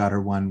Claudia got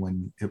her one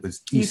when it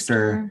was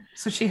Easter.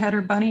 So she had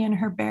her bunny and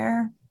her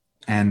bear.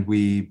 And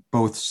we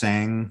both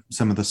sang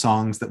some of the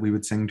songs that we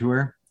would sing to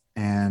her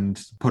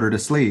and put her to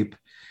sleep.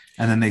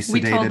 And then they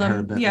sedated her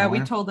a bit more.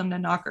 We told them to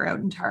knock her out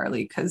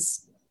entirely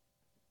because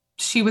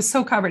she was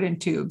so covered in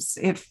tubes.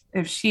 If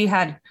she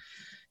had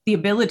the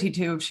ability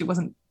to, if she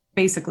wasn't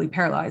basically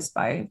paralyzed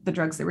by the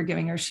drugs they were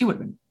giving her, she would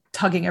have been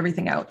tugging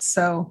everything out.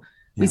 So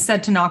we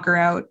said to knock her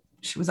out.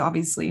 She was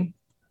obviously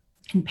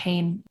in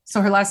pain.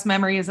 So her last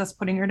memory is us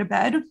putting her to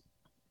bed.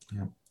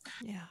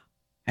 Yeah.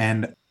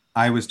 And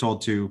I was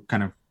told to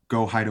kind of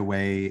go hide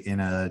away in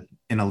a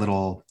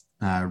little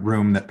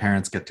room that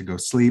parents get to go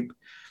sleep.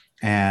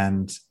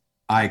 And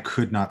I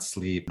could not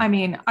sleep. I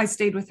mean, I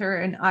stayed with her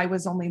and I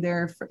was only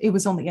there it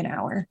was only an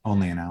hour.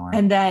 Only an hour.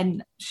 And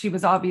then she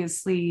was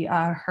obviously,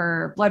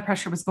 her blood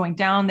pressure was going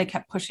down. They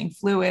kept pushing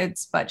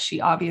fluids, but she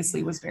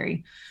obviously was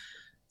very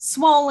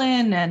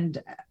swollen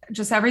and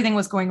just everything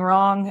was going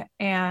wrong.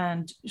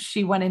 And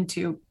she went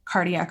into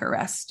cardiac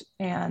arrest.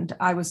 And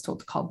I was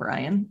told to call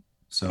Brian.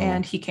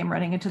 And he came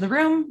running into the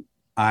room.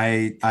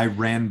 I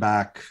ran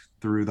back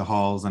through the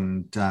halls,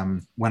 and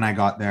when I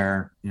got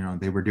there,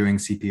 they were doing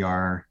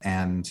CPR,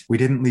 and we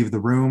didn't leave the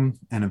room.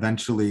 And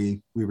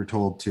eventually we were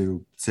told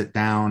to sit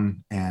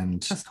down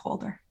and just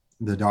hold her.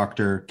 The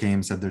doctor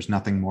came, said there's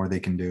nothing more they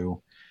can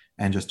do,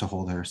 and just to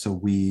hold her. So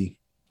we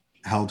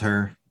held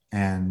her,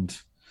 and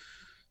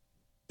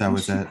that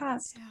was it.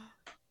 Passed.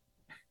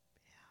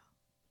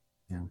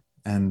 Yeah.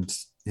 And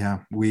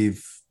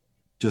we've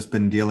just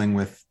been dealing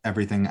with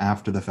everything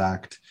after the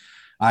fact.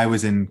 I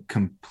was in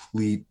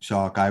complete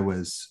shock. You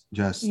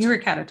were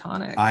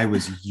catatonic. I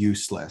was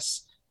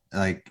useless.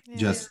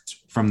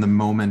 Just from the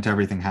moment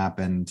everything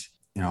happened,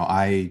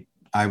 I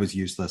was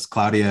useless.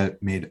 Claudia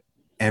made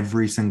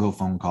every single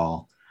phone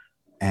call,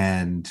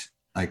 and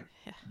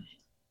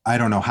I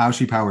don't know how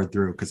she powered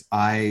through, because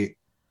I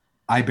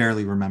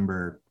barely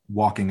remember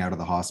walking out of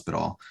the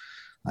hospital.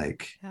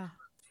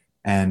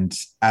 And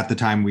at the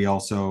time we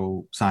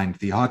also signed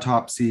the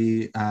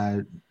autopsy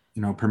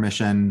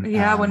permission.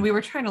 When we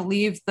were trying to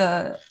leave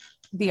the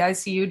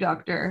ICU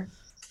doctor,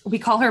 we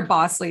call her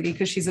boss lady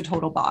because she's a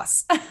total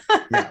boss.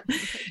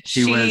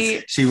 She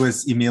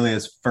was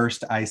Emilia's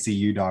first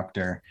ICU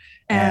doctor,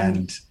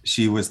 and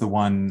she was the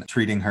one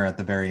treating her at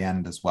the very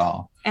end as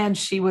well. And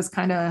she was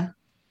kind of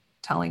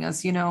telling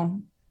us,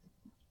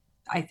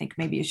 I think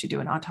maybe you should do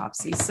an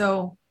autopsy.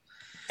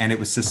 And it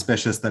was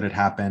suspicious that it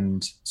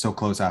happened so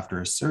close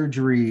after a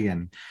surgery.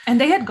 And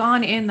they had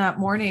gone in that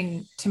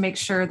morning to make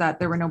sure that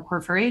there were no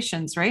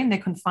perforations, right? And they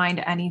couldn't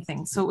find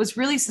anything. So it was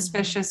really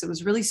suspicious. Mm-hmm. It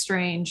was really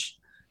strange.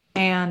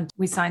 And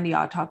we signed the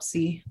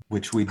autopsy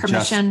which we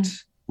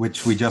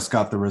just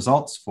got the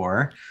results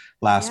for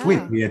last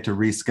week. We had to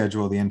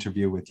reschedule the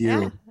interview with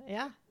you.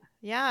 Yeah.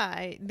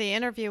 Yeah, the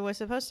interview was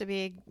supposed to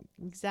be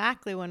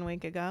exactly 1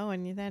 week ago,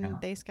 and then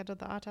they scheduled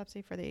the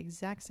autopsy for the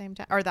exact same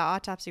time, or the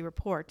autopsy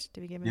report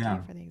to be given to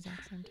you for the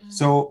exact same time.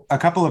 So a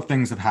couple of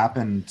things have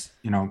happened,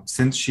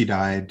 since she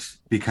died,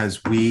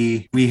 because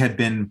we had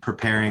been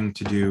preparing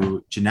to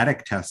do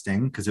genetic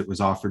testing because it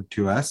was offered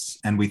to us,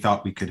 and we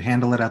thought we could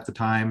handle it at the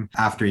time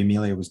after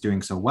Emilia was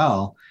doing so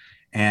well.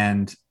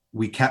 And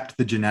we kept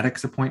the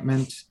genetics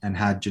appointment and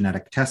had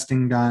genetic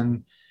testing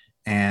done.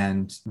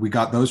 And we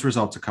got those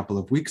results a couple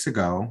of weeks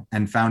ago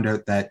and found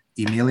out that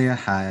Emilia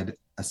had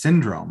a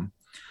syndrome.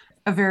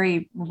 A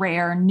very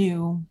rare,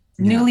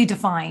 newly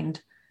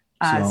defined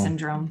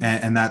syndrome.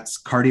 And that's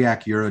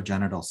cardiac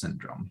urogenital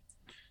syndrome.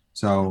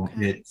 So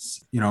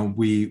it's,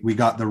 we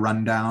got the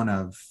rundown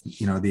of,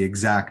 the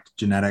exact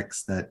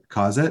genetics that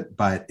cause it,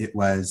 but it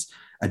was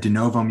a de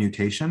novo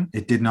mutation.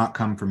 It did not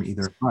come from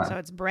either blood. So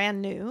it's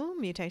brand new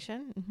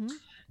mutation. Mm-hmm.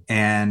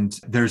 And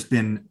there's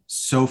been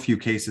so few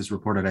cases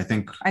reported. I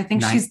think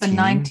she's the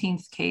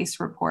 19th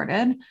case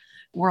reported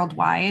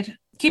worldwide.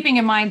 Keeping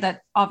in mind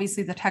that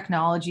obviously the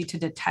technology to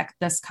detect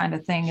this kind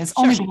of thing has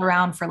only been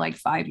around for like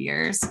 5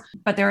 years.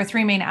 But there are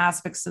three main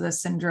aspects to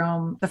this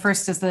syndrome. The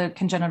first is the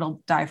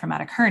congenital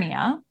diaphragmatic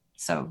hernia.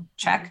 So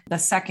check. The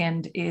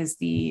second is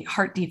the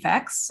heart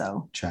defects.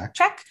 So check.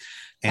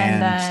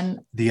 And then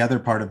the other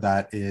part of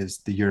that is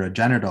the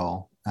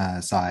urogenital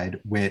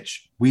side,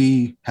 which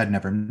we had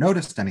never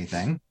noticed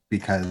anything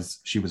because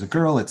she was a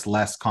girl. It's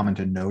less common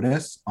to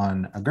notice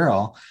on a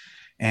girl.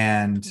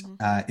 And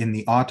in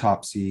the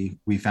autopsy,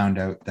 we found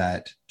out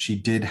that she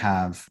did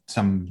have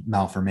some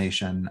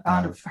malformation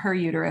of her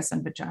uterus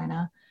and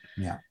vagina.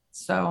 Yeah.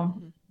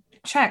 So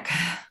check.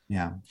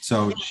 Yeah.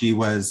 So she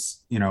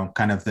was,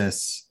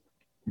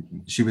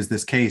 she was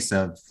this case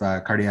of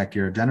cardiac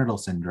urogenital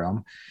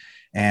syndrome.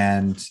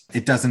 And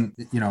it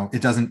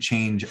doesn't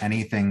change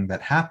anything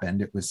that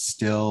happened. It was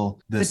still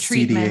the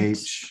treatment.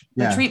 CDH.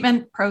 The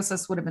treatment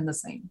process would have been the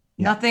same.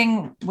 Yeah.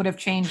 Nothing would have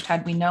changed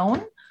had we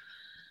known.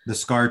 The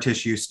scar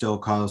tissue still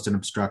caused an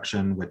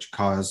obstruction, which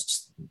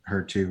caused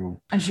her to.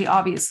 And she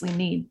obviously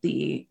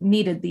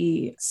needed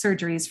the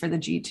surgeries for the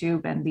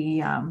G-tube and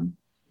the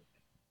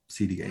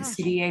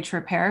CDH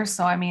repair.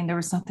 So, there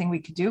was nothing we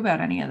could do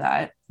about any of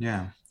that.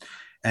 Yeah.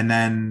 And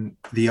then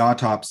the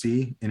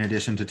autopsy, in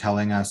addition to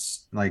telling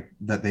us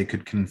that they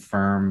could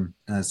confirm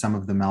some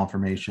of the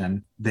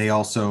malformation, they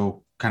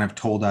also kind of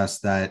told us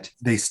that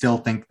they still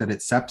think that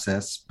it's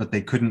sepsis, but they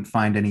couldn't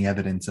find any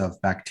evidence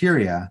of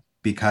bacteria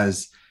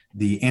because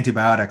the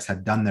antibiotics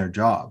had done their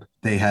job.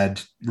 They had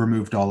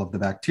removed all of the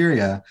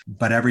bacteria,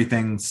 but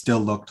everything still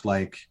looked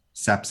like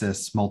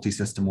sepsis,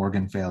 multi-system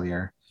organ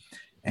failure.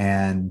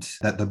 And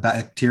that the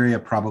bacteria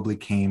probably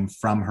came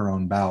from her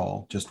own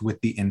bowel. Just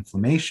with the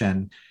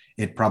inflammation,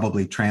 it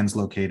probably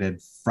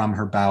translocated from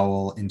her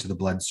bowel into the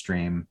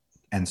bloodstream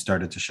and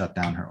started to shut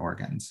down her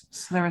organs.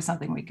 So there was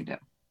something we could do.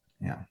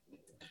 Yeah.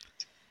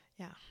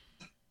 Yeah.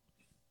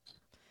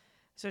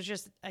 So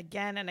just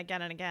again and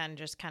again and again,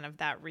 just kind of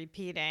that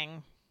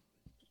repeating,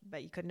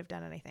 but you couldn't have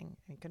done anything.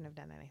 You couldn't have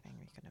done anything.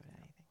 You couldn't have done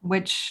anything.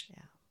 Which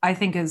I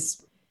think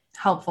is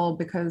helpful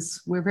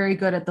because we're very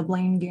good at the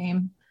blame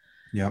game.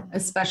 Yep.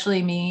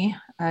 Especially me.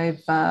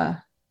 I've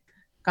got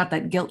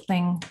that guilt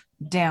thing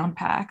down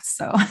packed.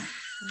 So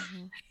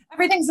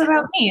everything's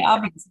about me,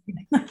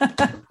 obviously.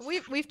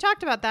 We've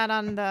talked about that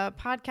on the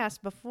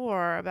podcast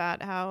before,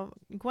 about how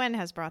Gwen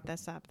has brought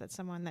this up, that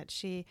someone that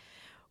she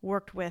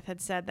worked with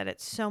had said that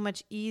it's so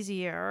much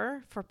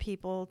easier for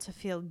people to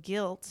feel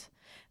guilt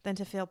than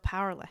to feel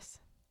powerless.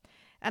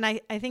 And I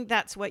think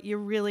that's what you're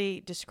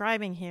really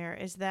describing here,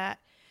 is that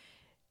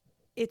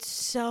it's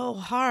so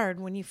hard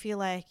when you feel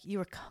like you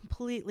were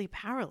completely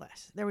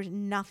powerless. There was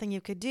nothing you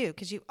could do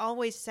because you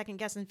always second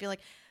guess and feel like,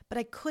 but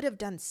I could have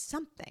done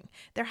something.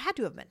 There had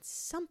to have been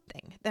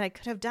something that I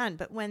could have done.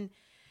 But when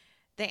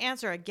the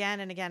answer again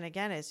and again and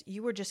again is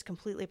you were just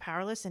completely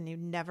powerless and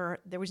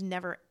there was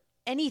never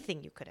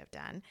anything you could have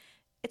done,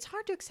 it's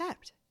hard to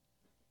accept.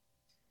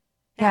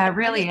 Yeah, it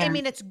really is.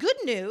 It's good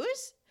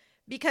news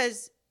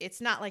because it's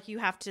not like you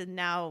have to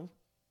now,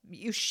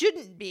 you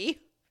shouldn't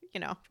be.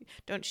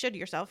 Don't should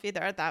yourself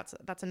either.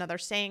 That's another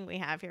saying we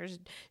have here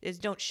is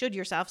don't should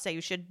yourself, say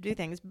you should do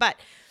things. But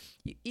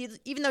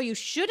even though you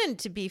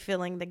shouldn't be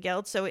feeling the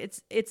guilt, so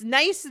it's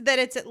nice that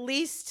it's at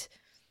least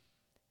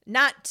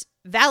not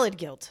valid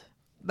guilt.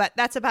 But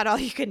that's about all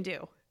you can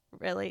do,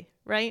 really,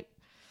 right?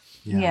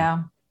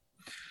 Yeah.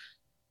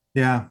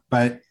 Yeah,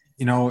 but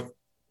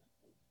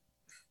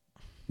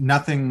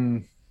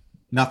nothing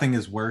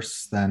is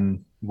worse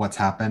than what's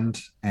happened,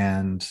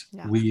 and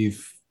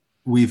we've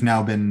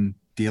now been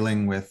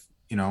dealing with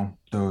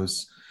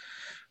those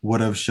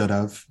would have, should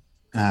have,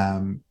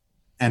 and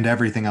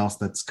everything else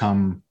that's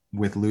come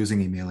with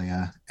losing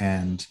Emilia.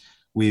 And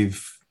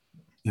we've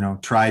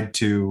tried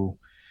to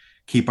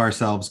keep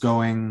ourselves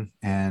going,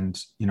 and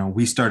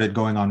we started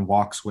going on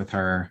walks with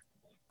her,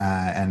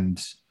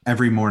 and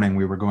every morning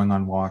we were going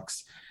on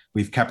walks.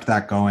 We've kept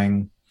that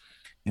going.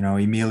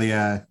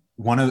 Emilia,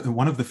 one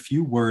of the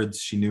few words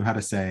she knew how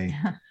to say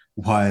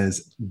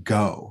was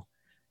go.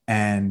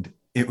 And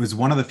it was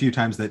one of the few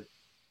times that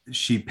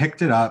she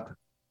picked it up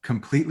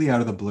completely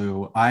out of the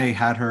blue. I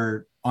had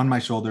her on my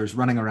shoulders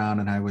running around,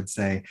 and I would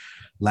say,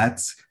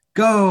 "Let's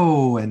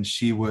go." And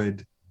she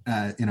would,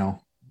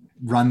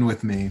 run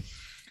with me.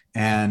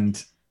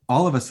 And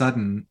all of a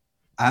sudden,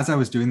 as I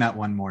was doing that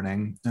one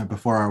morning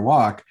before our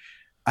walk,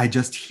 I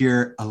just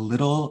hear a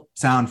little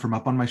sound from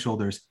up on my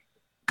shoulders,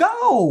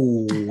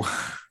 "Go."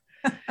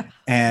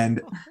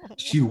 And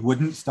she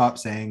wouldn't stop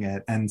saying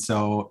it. And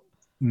so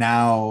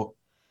now,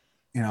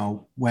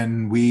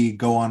 when we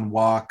go on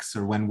walks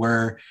or when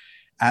we're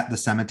at the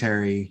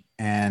cemetery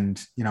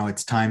and,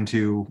 it's time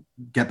to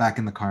get back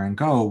in the car and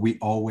go, we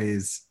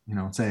always,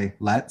 say,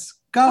 "Let's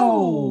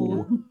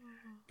go." Oh.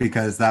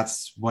 Because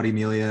that's what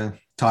Emilia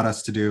taught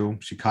us to do.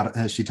 She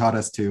taught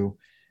us to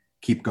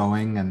keep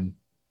going. And,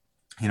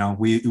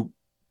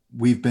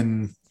 we've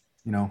been,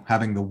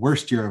 having the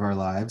worst year of our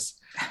lives.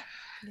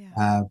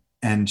 Yeah.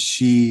 And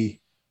she,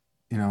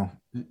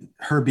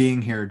 her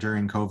being here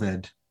during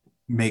COVID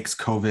makes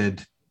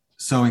COVID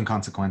so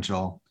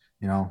inconsequential.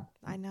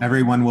 I know.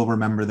 Everyone will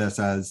remember this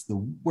as the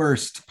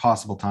worst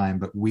possible time,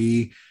 but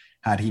we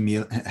had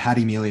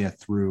Emilia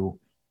through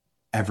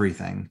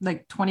everything.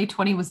 Like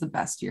 2020 was the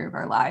best year of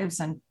our lives,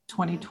 and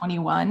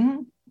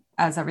 2021,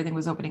 as everything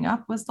was opening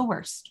up, was the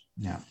worst.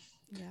 Yeah.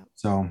 Yeah.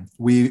 So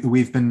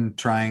we've been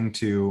trying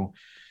to,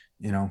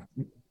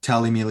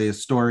 tell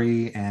Emilia's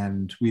story,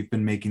 and we've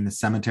been making the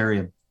cemetery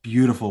a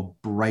beautiful,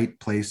 bright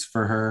place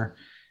for her.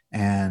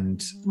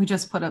 And we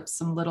just put up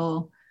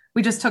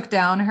we just took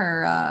down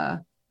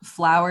her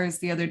flowers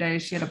the other day.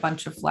 She had a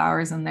bunch of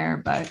flowers in there,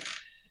 but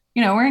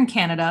we're in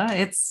Canada.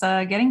 It's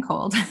getting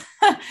cold.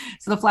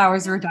 So the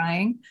flowers were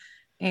dying.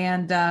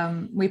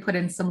 And we put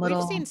in some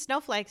little... We've seen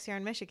snowflakes here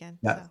in Michigan.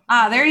 Yeah.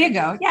 So. There you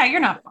go. Yeah, you're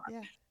not far.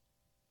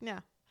 Yeah.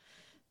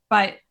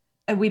 But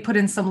we put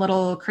in some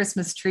little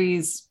Christmas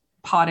trees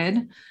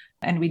potted,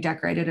 and we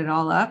decorated it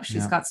all up.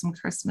 She's got some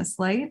Christmas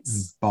lights.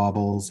 And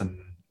baubles, and,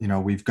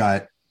 we've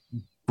got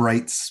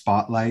bright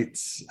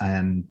spotlights,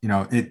 and,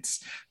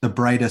 it's the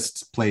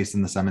brightest place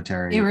in the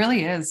cemetery. It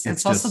really is.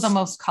 It's also the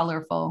most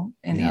colorful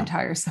in the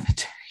entire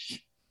cemetery.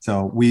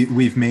 So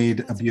we've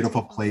made a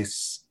beautiful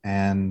place,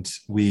 and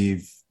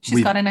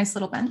she's got a nice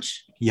little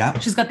bench. Yeah.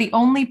 She's got the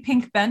only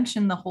pink bench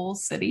in the whole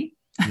city.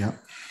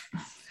 Yep.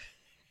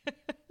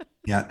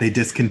 Yeah. They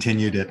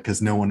discontinued it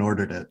because no one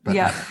ordered it.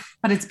 But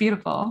but it's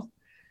beautiful.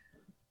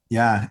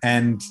 Yeah.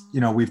 And,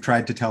 we've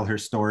tried to tell her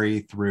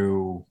story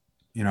through,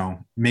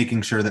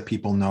 making sure that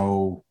people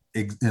know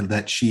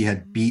that she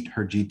had beat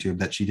her G-tube,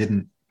 that she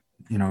didn't,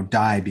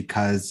 die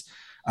because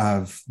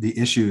of the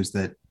issues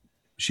that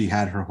she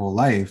had her whole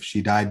life.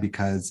 She died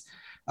because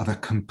of a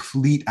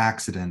complete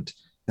accident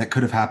that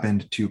could have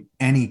happened to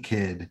any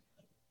kid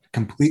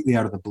completely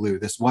out of the blue.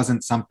 This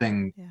wasn't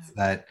something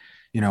that,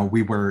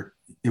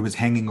 it was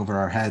hanging over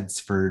our heads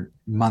for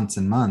months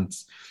and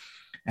months.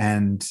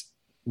 And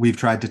we've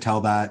tried to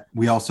tell that.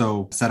 We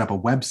also set up a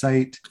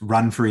website,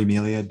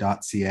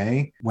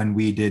 runforemilia.ca, when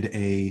we did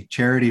a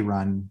charity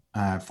run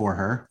for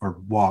her, or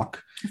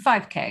walk. A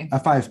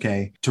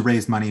 5K to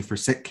raise money for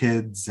sick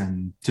kids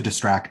and to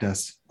distract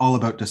us, all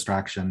about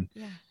distraction.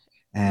 Yeah.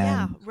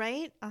 And,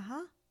 right.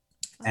 Uh-huh.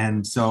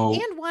 And so.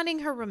 And wanting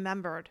her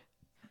remembered.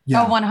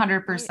 Yeah. Oh,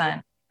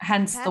 100%.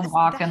 Hence the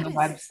walk and the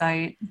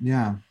website.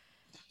 Yeah.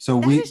 So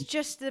that is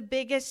just the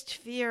biggest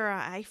fear,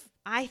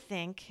 I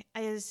think,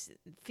 is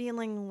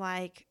feeling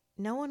like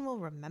no one will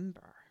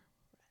remember.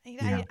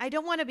 I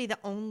don't want to be the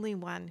only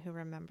one who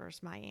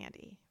remembers my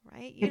Andy,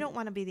 right? You don't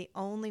want to be the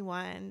only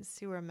ones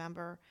who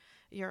remember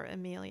your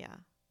Emilia.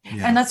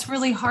 Yeah. And that's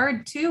really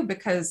hard too,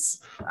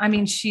 because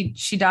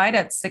she died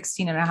at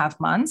 16 and a half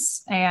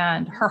months,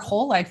 and her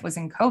whole life was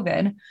in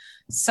COVID.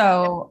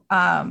 So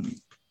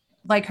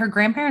her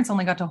grandparents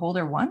only got to hold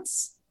her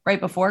once right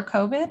before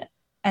COVID.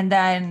 And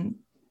then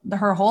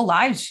her whole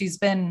life, she's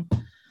been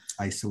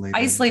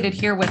isolated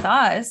here with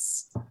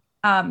us.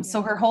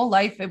 So her whole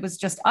life, it was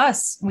just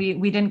us. We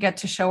didn't get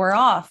to show her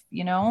off,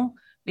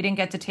 we didn't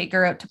get to take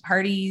her out to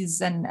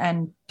parties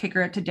and take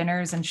her out to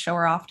dinners and show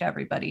her off to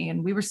everybody.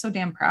 And we were so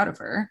damn proud of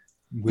her.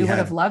 We would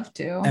have loved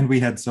to. And we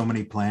had so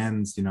many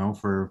plans,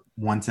 for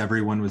once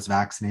everyone was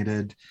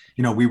vaccinated.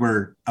 We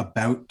were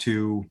about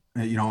to,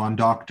 on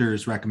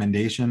doctor's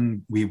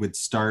recommendation, we would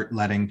start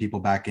letting people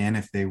back in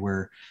if they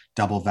were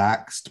double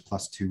vaxxed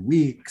plus 2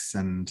 weeks.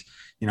 And,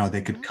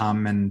 they could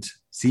come and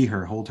see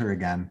her, hold her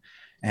again.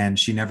 And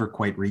she never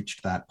quite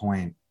reached that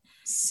point.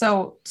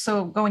 So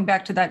going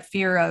back to that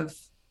fear of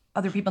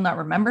other people not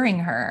remembering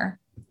her,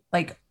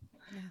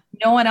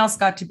 no one else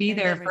got to be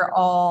there for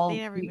all. They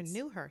never even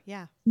knew her.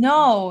 Yeah.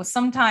 No,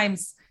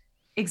 sometimes.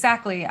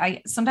 Exactly.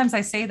 Sometimes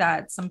I say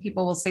that. Some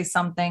people will say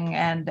something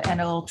and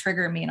it'll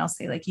trigger me, and I'll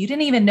say, you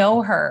didn't even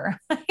know her,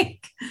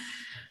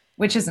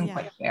 which isn't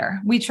quite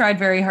fair. We tried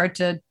very hard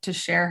to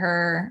share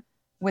her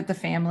with the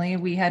family.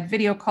 We had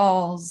video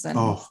calls and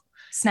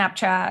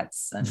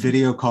Snapchats. And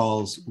video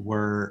calls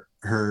were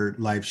her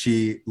life.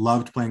 She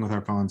loved playing with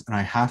our phones. And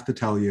I have to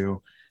tell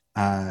you,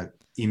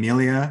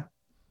 Emilia,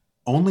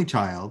 only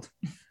child,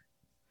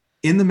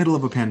 in the middle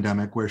of a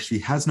pandemic where she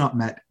has not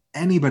met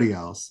anybody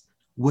else,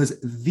 was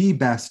the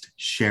best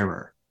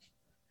sharer.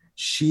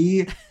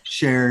 She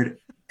shared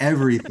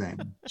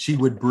everything. She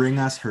would bring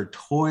us her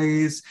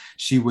toys.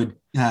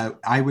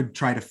 I would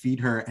try to feed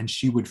her and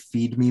she would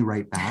feed me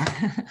right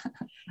back.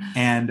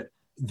 And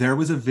there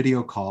was a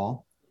video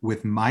call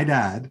with my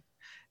dad,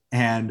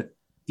 and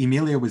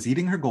Emilia was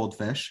eating her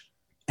goldfish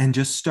and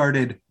just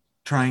started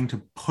trying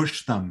to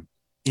push them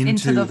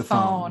into the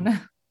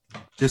phone.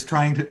 Just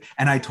trying to,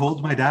 and I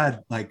told my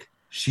dad, like,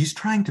 she's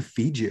trying to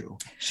feed you.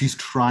 She's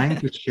trying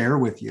to share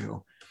with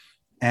you.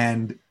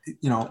 And,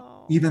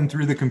 even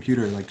through the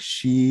computer, like,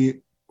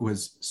 she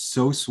was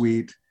so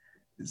sweet.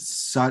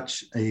 She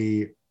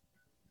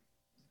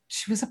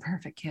was a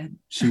perfect kid.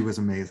 She was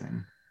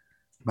amazing.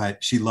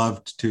 But she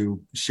loved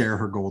to share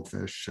her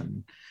goldfish,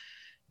 and,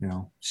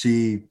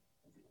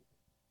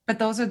 But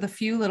those are the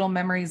few little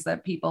memories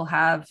that people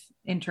have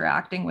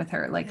interacting with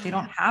her. Like, they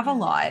don't have a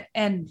lot.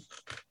 And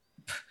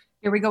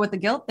here we go with the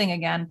guilt thing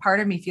again. Part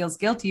of me feels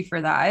guilty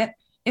for that.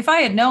 If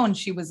I had known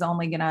she was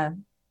only going to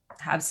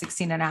have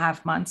 16 and a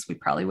half months, we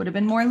probably would have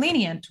been more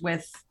lenient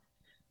with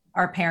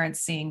our parents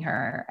seeing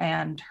her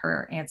and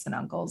her aunts and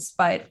uncles.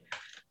 But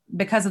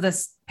because of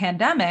this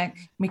pandemic,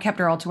 we kept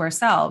her all to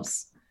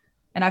ourselves.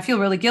 And I feel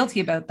really guilty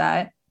about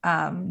that.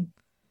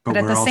 But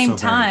at the same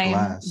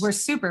time, we're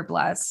super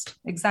blessed.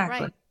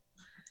 Exactly.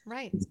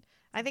 Right.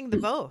 I think the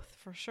both,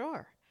 for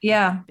sure.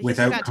 Yeah. Because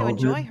without you got COVID, to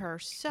enjoy her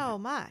so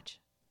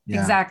much. Yeah.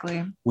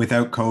 Exactly.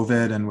 Without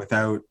COVID and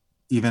without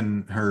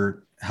even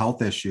her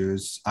health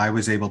issues, I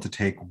was able to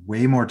take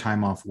way more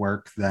time off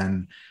work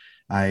than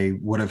I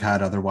would have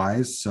had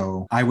otherwise.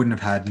 So I wouldn't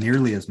have had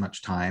nearly as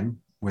much time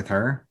with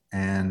her,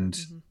 and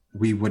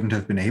we wouldn't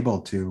have been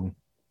able to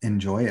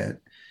enjoy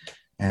it.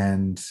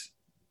 And,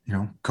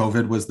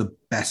 COVID was the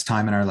best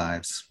time in our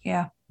lives.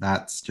 Yeah.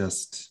 That's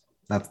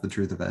the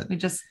truth of it. We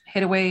just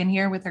hid away in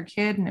here with our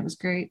kid, and it was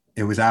great.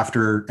 It was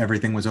after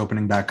everything was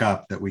opening back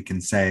up that we can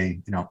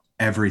say,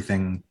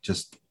 everything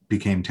just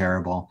became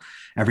terrible.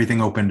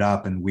 Everything opened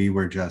up and we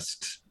were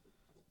just,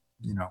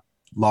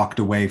 locked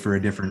away for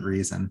a different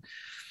reason.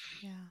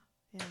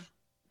 Yeah.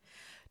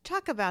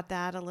 Talk about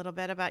that a little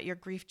bit, about your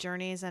grief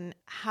journeys and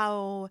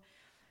how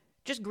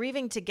just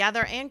grieving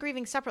together and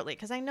grieving separately,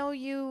 because I know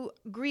you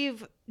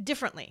grieve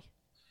differently.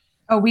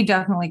 Oh, we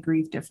definitely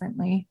grieve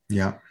differently.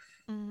 Yeah.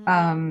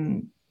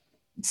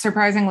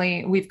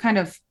 Surprisingly, we've kind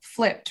of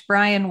flipped.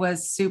 Brian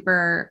was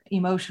super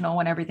emotional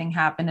when everything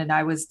happened, and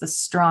I was the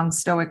strong,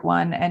 stoic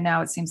one. And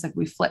now it seems like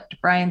we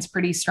flipped. Brian's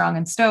pretty strong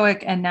and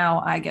stoic, and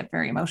now I get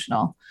very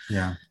emotional.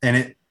 Yeah.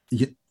 And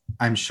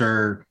I'm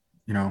sure,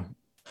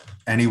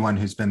 anyone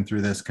who's been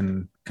through this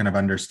can kind of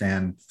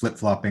understand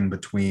flip-flopping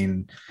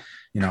between,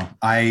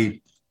 I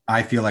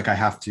feel like I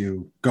have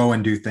to go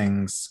and do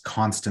things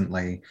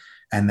constantly,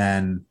 and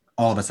then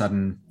all of a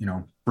sudden,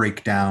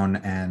 break down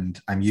and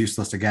I'm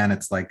useless again.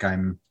 It's like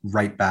I'm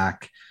right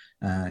back,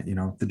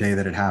 the day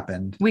that it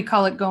happened. We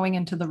call it going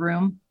into the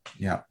room.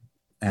 Yeah.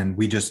 And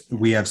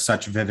we have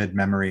such vivid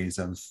memories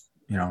of,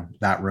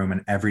 that room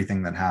and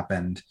everything that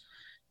happened.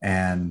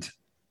 And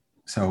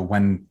so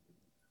when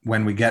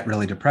we get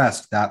really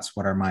depressed, that's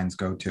what our minds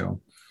go to.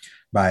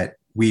 But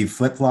we've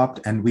flip-flopped,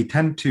 and we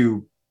tend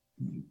to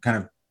kind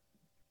of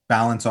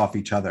balance off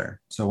each other.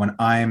 So when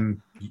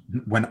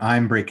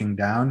I'm breaking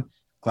down,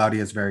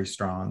 Claudia is very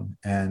strong.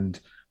 And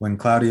when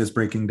Claudia is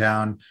breaking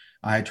down,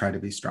 I try to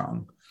be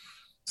strong.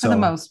 So, for the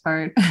most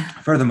part.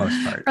 For the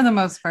most part. For the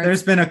most part.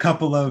 There's been a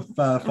couple of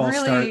false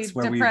really starts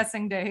where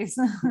depressing days.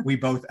 we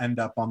both end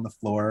up on the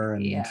floor.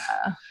 And, yeah.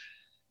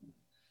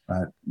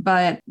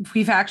 But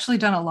we've actually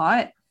done a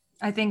lot.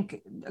 I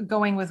think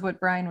going with what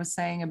Brian was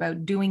saying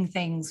about doing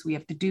things we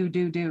have to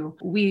do.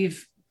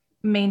 We've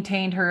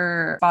maintained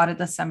her spot at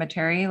the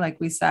cemetery. Like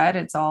we said,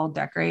 it's all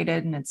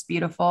decorated and it's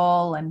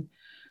beautiful. And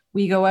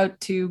we go out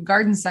to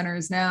garden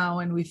centers now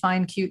and we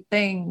find cute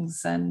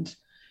things. And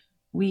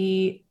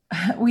we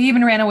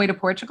even ran away to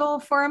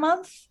Portugal for a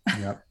month.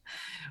 Yep.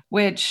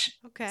 Which,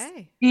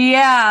 okay.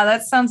 Yeah,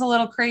 that sounds a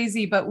little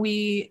crazy, but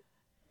we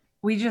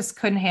just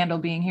couldn't handle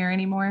being here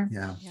anymore.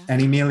 Yeah.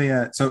 And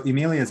Emilia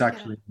is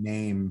actually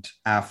named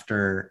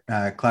after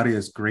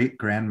Claudia's great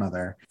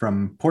grandmother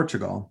from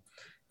Portugal.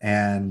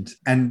 And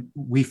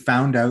we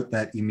found out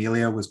that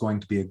Emilia was going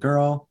to be a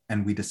girl,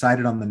 and we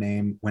decided on the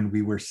name when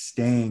we were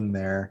staying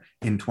there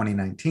in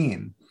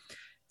 2019.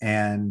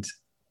 And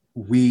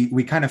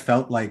we kind of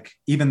felt like,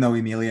 even though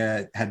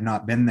Emilia had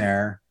not been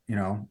there,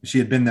 she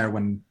had been there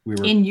when we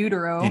were in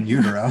utero. In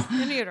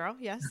utero,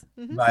 yes.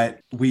 Mm-hmm.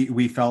 But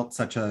we felt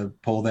such a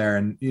pull there,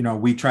 and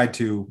we tried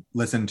to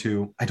listen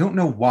to, I don't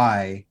know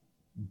why,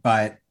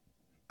 but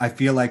I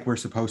feel like we're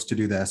supposed to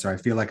do this, or I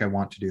feel like I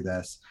want to do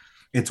this.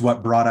 It's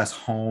what brought us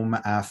home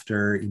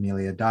after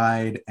Emilia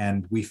died,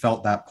 and we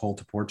felt that pull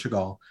to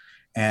Portugal.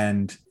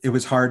 And it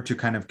was hard to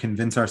kind of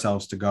convince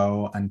ourselves to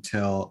go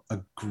until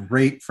a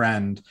great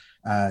friend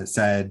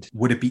said,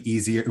 would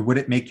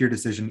it make your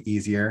decision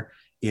easier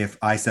if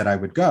I said I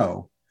would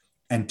go?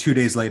 And 2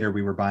 days later,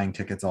 we were buying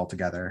tickets all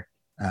together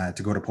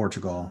to go to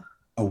Portugal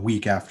a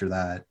week after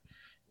that.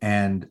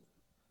 And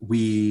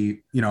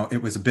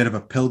it was a bit of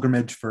a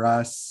pilgrimage for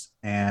us.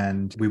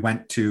 And we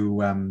went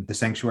to the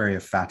sanctuary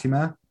of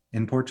Fatima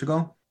in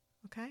Portugal.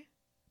 Okay.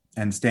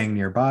 And staying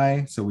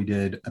nearby. So we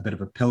did a bit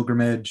of a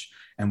pilgrimage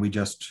and we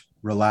just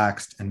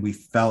relaxed and we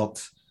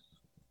felt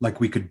like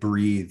we could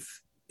breathe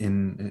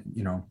in,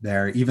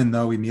 there, even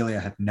though Emilia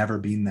had never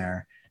been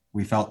there.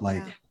 We felt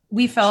like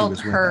we felt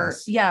her.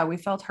 Yeah. We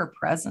felt her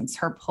presence,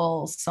 her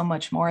pull so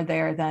much more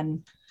there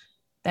than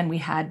we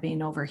had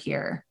been over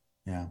here.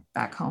 Yeah.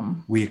 Back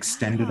home. We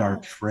extended our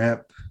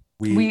trip.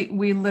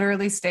 We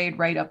literally stayed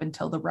right up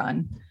until the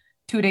run.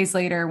 2 days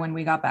later, when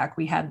we got back,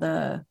 we had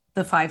the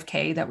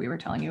 5K that we were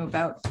telling you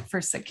about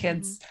for sick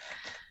kids.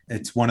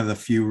 It's one of the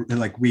few,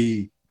 like,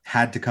 we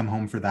had to come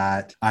home for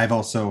that. I've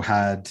also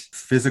had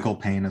physical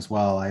pain as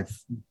well. I've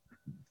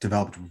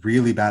developed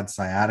really bad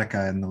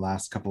sciatica in the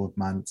last couple of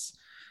months.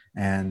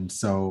 And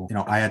so,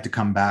 I had to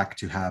come back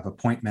to have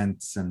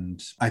appointments,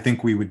 and I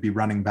think we would be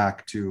running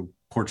back to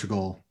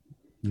Portugal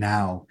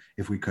now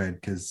if we could,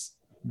 because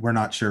we're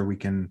not sure we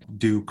can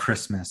do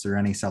Christmas or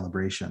any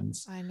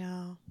celebrations. I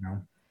know.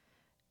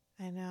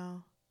 I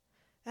know.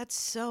 That's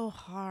so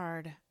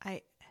hard.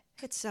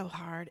 It's so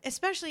hard,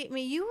 especially,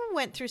 you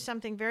went through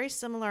something very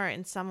similar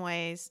in some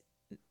ways.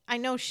 I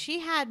know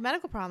she had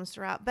medical problems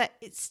throughout, but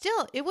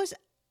it was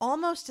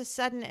almost as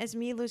sudden as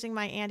me losing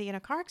my Andy in a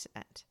car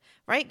accident,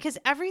 right? Because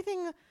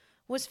everything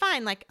was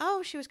fine. Like,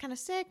 she was kind of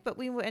sick, but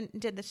we went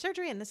and did the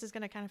surgery and this is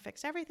going to kind of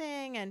fix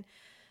everything. And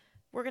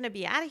we're going to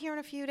be out of here in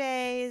a few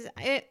days.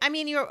 I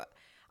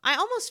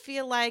almost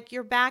feel like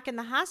you're back in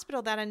the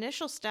hospital, that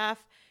initial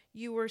stuff.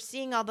 You were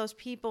seeing all those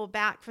people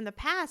back from the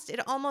past.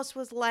 It almost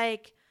was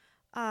like,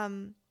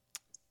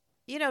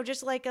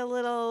 just like a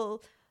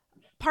little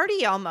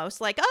party almost.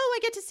 Like, I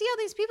get to see all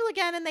these people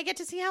again and they get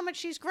to see how much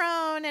she's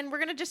grown and we're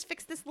going to just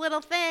fix this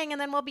little thing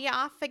and then we'll be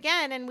off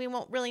again and we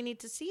won't really need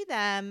to see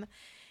them.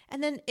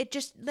 And then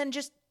just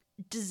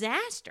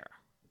disaster,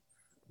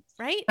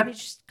 right?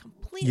 Just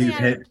completely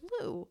out of the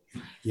blue.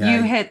 Yeah.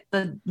 You hit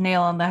the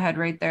nail on the head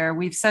right there.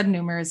 We've said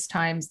numerous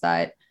times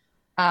that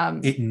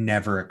it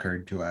never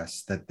occurred to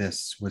us that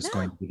this was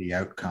going to be the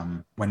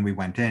outcome when we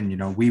went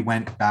in. We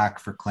went back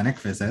for clinic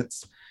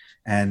visits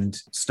and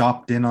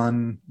stopped in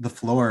on the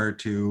floor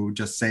to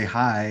just say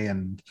hi,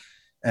 and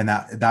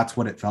that's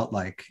what it felt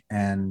like.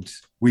 And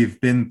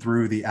we've been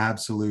through the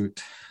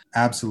absolute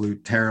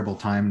terrible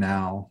time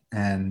now,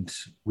 and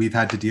we've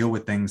had to deal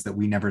with things that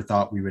we never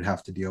thought we would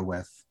have to deal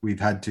with. We've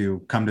had to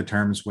come to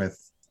terms with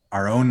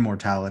our own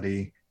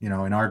mortality, in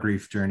our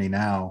grief journey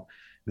now,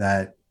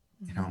 that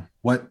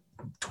what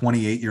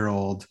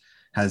 28-year-old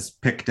has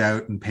picked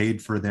out and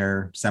paid for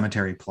their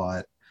cemetery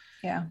plot.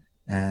 Yeah.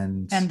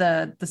 And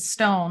the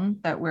stone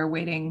that we're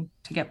waiting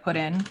to get put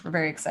in, we're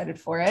very excited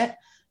for it.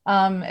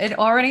 It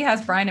already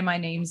has Brian and my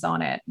names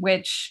on it,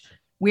 which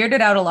weirded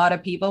out a lot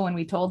of people when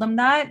we told them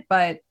that,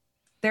 but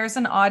there's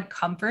an odd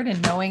comfort in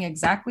knowing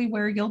exactly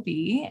where you'll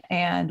be,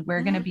 and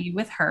we're going to be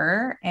with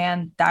her,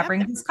 and that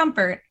brings us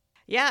comfort.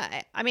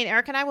 Yeah.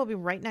 Eric and I will be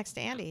right next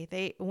to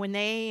Andy. When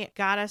they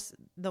got us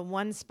the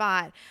one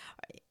spot,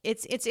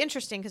 it's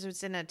interesting because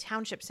it's in a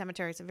township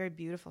cemetery. It's a very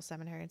beautiful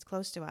cemetery. It's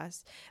close to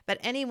us, but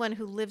anyone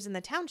who lives in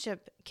the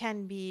township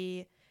can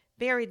be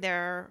buried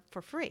there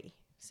for free.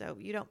 So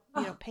you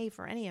don't pay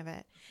for any of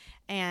it.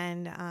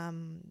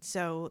 And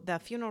so the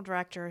funeral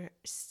director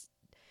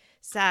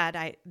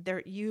said,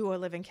 you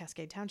live in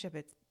Cascade Township.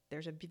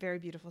 There's a very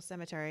beautiful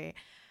cemetery.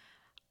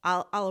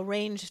 I'll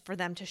arrange for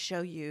them to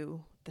show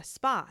you the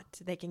spot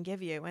they can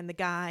give you. And the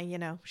guy,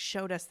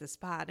 showed us the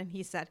spot, and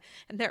he said,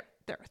 and there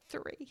are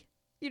 3.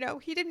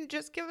 He didn't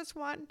just give us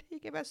 1, he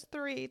gave us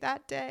 3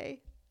 that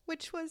day,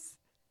 which was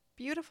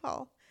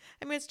beautiful.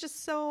 It's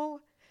just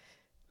so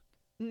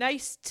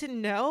nice to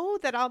know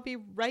that I'll be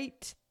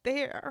right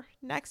there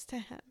next to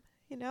him,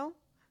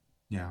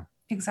 Yeah,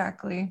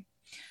 exactly.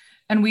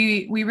 And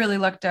we really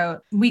lucked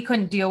out. We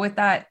couldn't deal with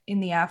that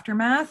in the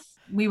aftermath.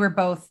 We were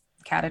both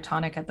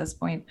catatonic at this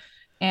point.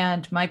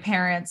 And my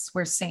parents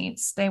were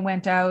saints. They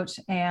went out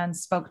and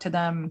spoke to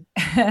them.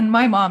 And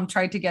my mom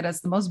tried to get us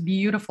the most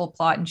beautiful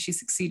plot, and she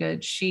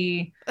succeeded.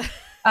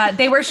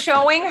 They were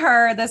showing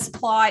her this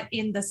plot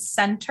in the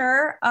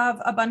center of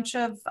a bunch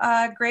of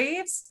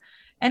graves.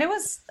 And it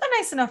was a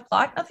nice enough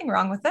plot, nothing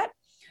wrong with it.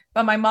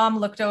 But my mom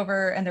looked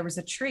over and there was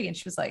a tree, and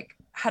she was like,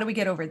 how do we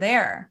get over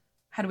there?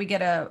 How do we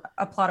get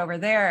a plot over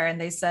there? And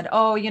they said,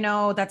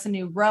 that's a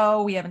new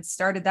row. We haven't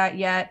started that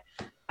yet.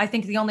 I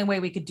think the only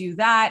way we could do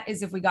that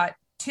is if we got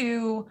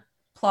 2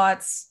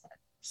 plots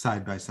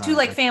side by side, 2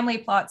 family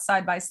plots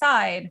side by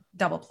side,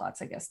 double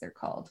plots, I guess they're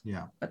called.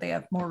 Yeah. But they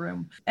have more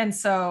room. And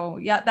so,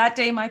 that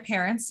day my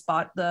parents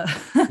bought the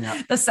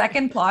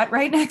second plot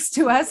right next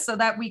to us so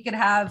that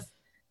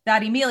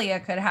Emilia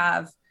could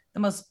have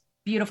the most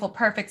beautiful,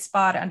 perfect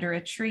spot under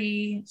a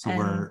tree. So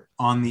we're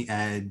on the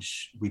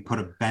edge. We put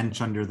a bench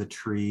under the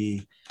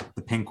tree,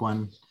 the pink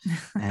one.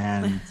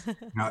 And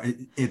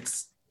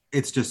it's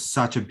just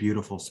such a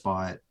beautiful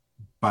spot,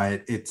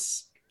 but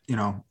it's,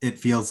 it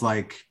feels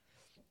like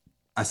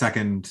a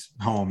second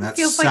home. That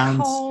feels sounds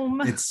like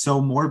home. It's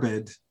so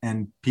morbid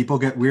and people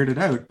get weirded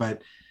out,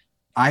 but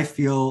I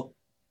feel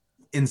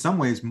in some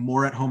ways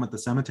more at home at the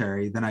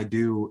cemetery than I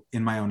do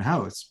in my own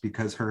house,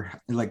 because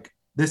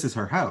this is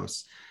her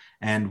house,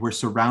 and we're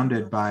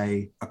surrounded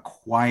by a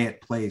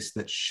quiet place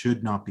that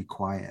should not be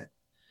quiet.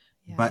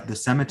 Yeah. But the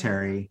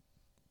cemetery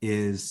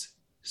is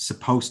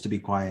supposed to be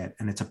quiet,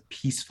 and it's a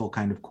peaceful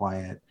kind of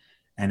quiet,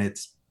 and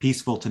it's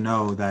peaceful to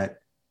know that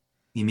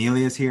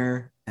Emilia's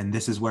here and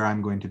this is where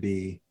I'm going to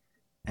be.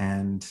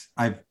 And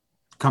I've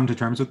come to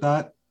terms with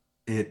that.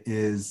 It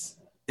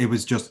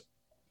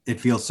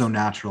feels so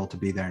natural to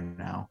be there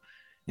now.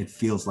 It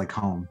feels like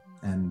home,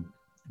 and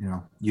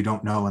you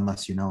don't know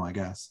unless you know, I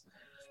guess.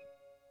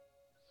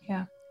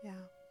 Yeah. Yeah.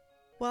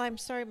 Well, I'm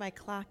sorry my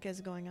clock is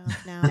going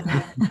off now.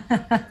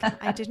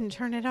 I didn't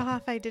turn it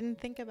off. I didn't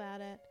think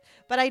about it.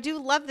 But I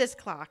do love this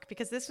clock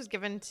because this was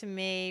given to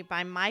me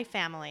by my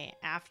family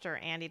after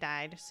Andy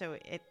died. So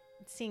it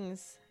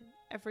sings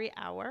every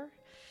hour.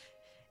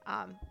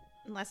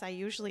 Unless I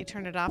usually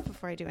turn it off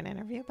before I do an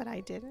interview, but I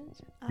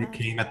didn't. It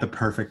came at the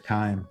perfect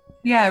time.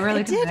 Yeah, it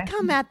really did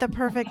come at the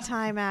perfect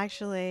time,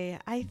 actually.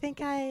 I think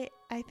I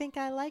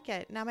like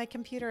it. Now my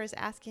computer is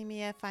asking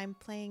me if I'm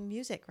playing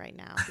music right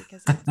now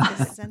because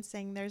it's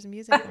sensing there's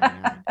music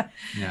going on.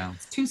 Yeah.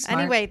 It's too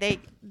smart. Anyway,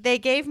 they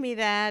gave me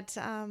that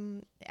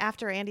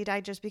after Andy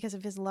died just because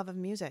of his love of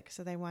music.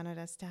 So they wanted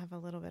us to have a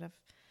little bit of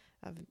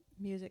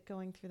music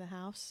going through the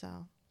house.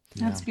 So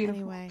that's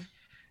beautiful. Anyway.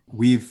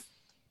 We've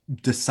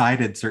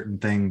decided certain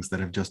things that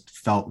have just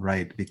felt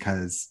right,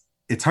 because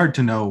it's hard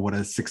to know what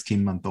a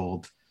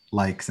 16-month-old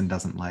likes and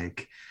doesn't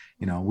like.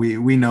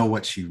 We know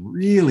what she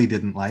really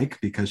didn't like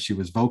because she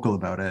was vocal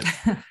about it.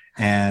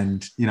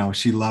 And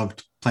she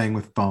loved playing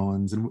with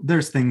phones, and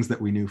there's things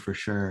that we knew for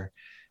sure,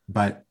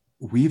 but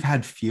we've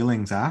had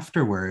feelings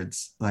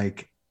afterwards,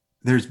 like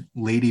there's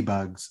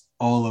ladybugs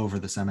all over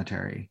the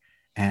cemetery,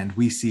 and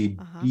we see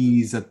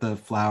bees at the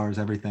flowers,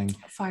 everything,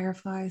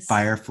 fireflies,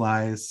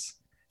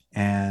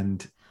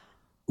 and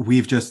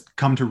we've just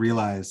come to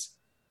realize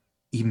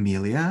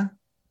Emilia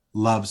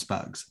loves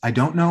bugs. I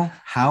don't know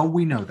how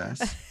we know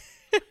this,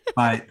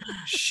 but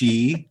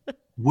she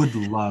would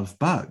love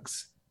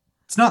bugs.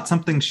 It's not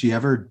something she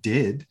ever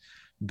did,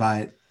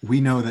 but we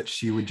know that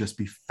she would just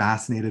be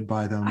fascinated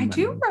by them. I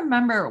do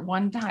remember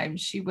one time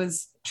she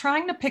was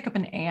trying to pick up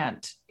an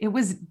ant. It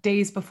was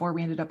days before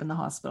we ended up in the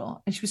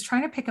hospital, and she was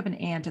trying to pick up an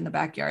ant in the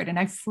backyard, and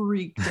I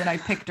freaked and I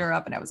picked her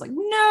up and I was like,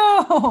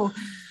 no.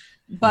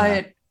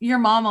 But your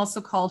mom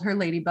also called her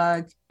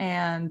Ladybug,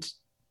 and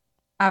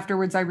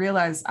afterwards I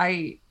realized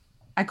I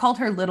called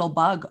her Little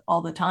Bug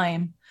all the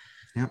time.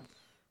 Yep.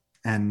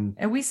 And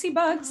we see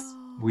bugs.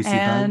 We see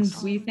and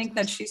bugs. We think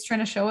that she's trying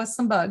to show us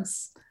some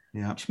bugs.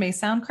 Yeah. Which may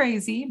sound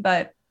crazy,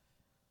 but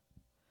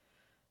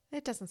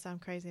it doesn't sound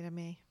crazy to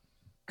me.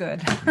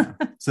 Good. Yeah.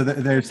 So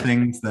there's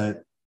things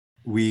that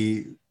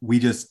we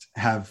just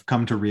have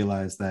come to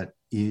realize that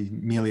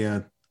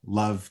Emilia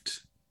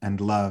loved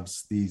and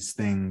loves these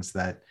things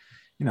that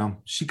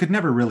she could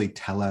never really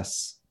tell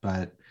us,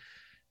 but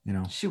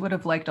she would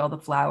have liked all the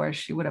flowers.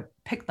 She would have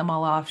picked them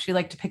all off. She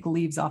liked to pick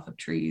leaves off of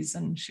trees,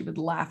 and she would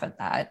laugh at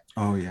that.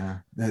 Oh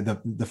yeah,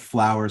 the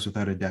flowers,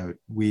 without a doubt.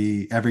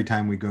 Every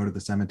time we go to the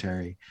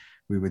cemetery,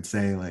 we would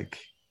say like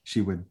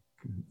she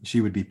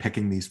would be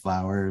picking these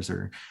flowers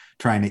or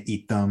trying to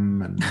eat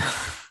them, and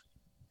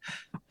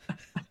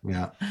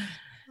yeah.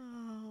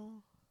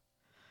 Oh,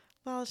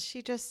 well,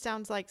 she just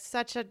sounds like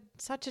such a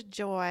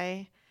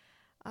joy.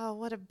 Oh,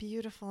 what a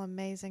beautiful,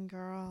 amazing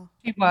girl.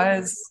 She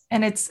was.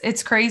 And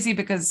it's crazy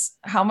because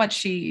how much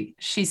she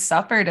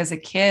suffered as a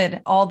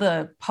kid, all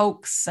the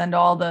pokes and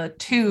all the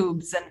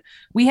tubes, and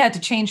we had to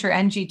change her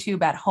NG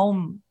tube at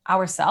home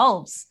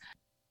ourselves.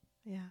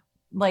 Yeah.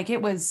 Like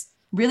it was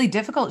really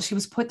difficult. She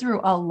was put through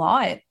a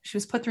lot. She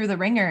was put through the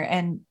ringer,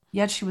 and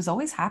yet she was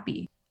always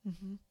happy,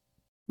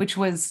 which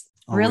was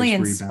really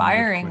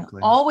inspiring.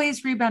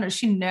 Always rebounded.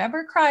 She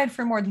never cried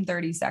for more than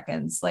 30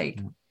 seconds. Like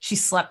she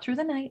slept through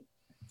the night.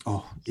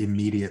 Oh,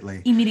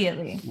 immediately.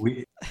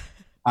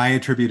 I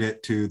attribute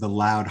it to the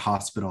loud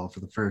hospital for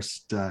the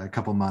first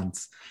couple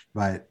months.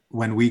 But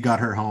when we got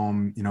her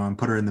home, and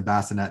put her in the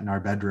bassinet in our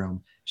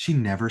bedroom, she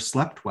never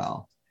slept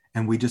well.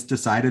 And we just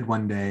decided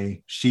one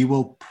day she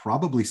will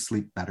probably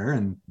sleep better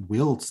and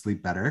will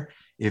sleep better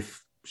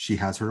if she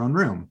has her own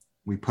room.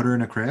 We put her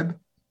in a crib,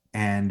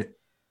 and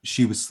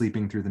she was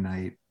sleeping through the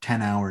night,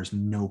 10 hours,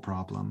 no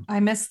problem. I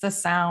missed the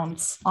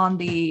sounds on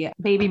the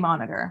baby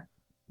monitor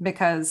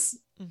because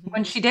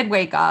when she did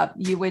wake up,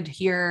 you would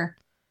hear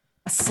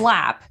a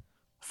slap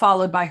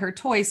followed by her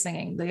toy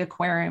singing, the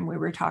aquarium we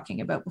were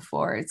talking about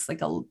before. It's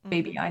like a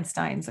baby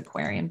Einstein's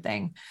aquarium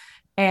thing.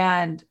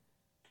 And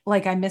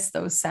like, I miss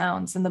those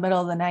sounds in the middle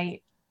of the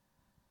night.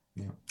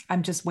 Yeah.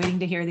 I'm just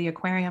waiting to hear the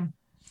aquarium.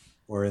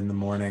 Or in the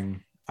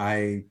morning,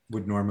 I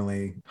would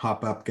normally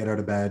hop up, get out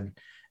of bed,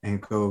 and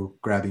go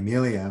grab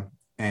Emilia.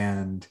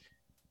 And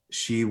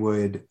she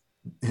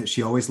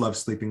always loved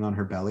sleeping on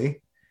her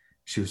belly.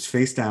 She was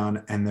face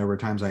down, and there were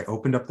times I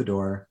opened up the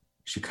door.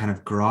 She kind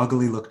of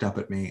groggily looked up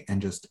at me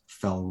and just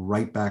fell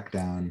right back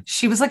down.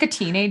 She was like a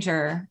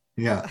teenager.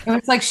 Yeah. It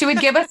was like she would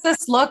give us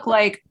this look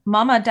like,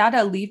 Mama,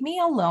 Dada, leave me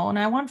alone.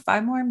 I want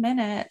 5 more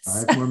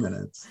minutes. 5 more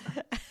minutes.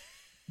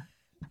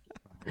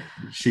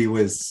 She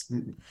was,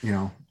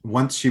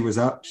 once she was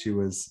up, she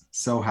was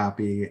so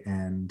happy,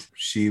 and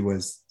she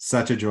was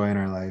such a joy in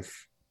our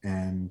life.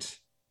 And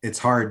it's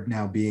hard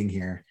now being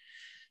here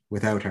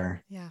without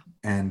her. Yeah.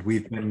 And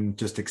we've been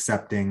just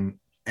accepting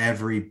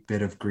every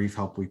bit of grief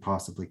help we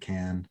possibly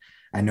can.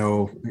 I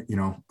know,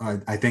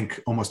 I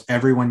think almost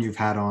everyone you've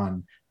had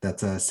on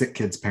that's a Sick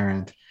Kids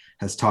parent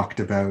has talked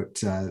about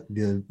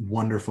the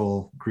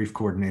wonderful grief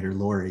coordinator,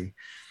 Lori.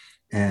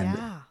 And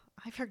yeah,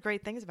 I've heard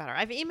great things about her.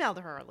 I've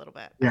emailed her a little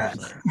bit. yeah,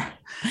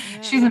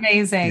 Yeah. She's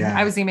amazing. Yeah.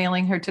 I was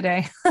emailing her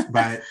today.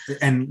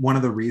 and one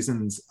of the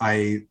reasons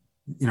I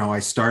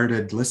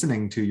started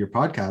listening to your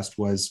podcast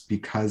was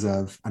because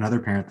of another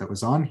parent that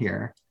was on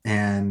here.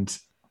 And,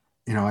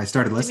 I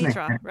started listening.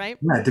 Dimitra, right?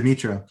 Yeah,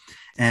 Dimitra.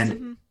 And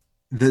Mhm.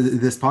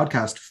 this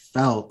podcast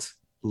felt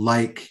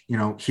like,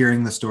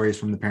 hearing the stories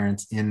from the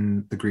parents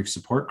in the grief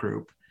support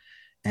group.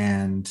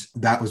 And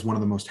that was one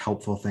of the most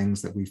helpful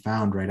things that we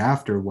found right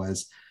after,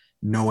 was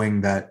knowing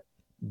that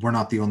we're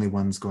not the only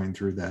ones going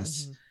through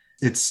this. Mhm.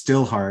 It's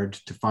still hard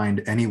to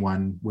find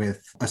anyone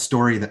with a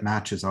story that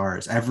matches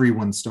ours.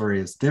 Everyone's story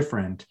is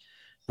different,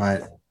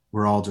 but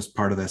we're all just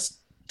part of this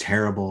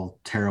terrible,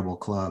 terrible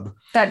club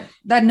that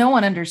no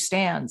one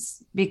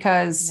understands,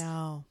 because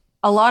No.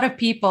 a lot of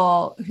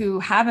people who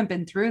haven't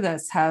been through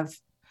this have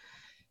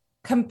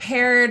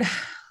compared,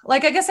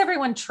 like, I guess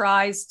everyone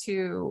tries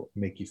to,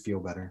 make you feel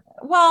better.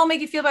 well,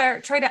 make you feel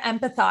better, try to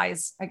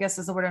empathize, I guess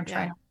is the word I'm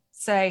trying to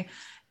say.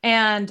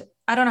 And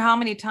I don't know how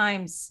many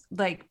times,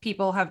 like,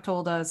 people have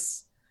told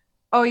us,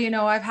 oh,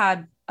 I've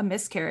had a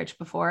miscarriage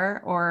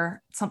before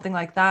or something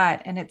like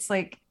that. And it's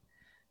like,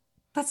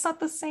 that's not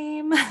the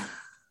same.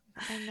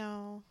 I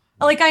know.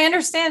 Like, I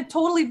understand,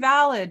 totally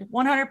valid,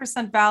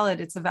 100% valid.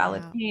 It's a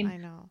valid Yeah, pain, I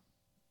know.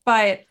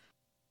 but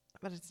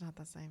But it's not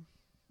the same.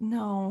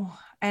 no.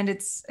 And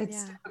it's Yeah.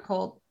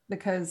 difficult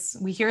because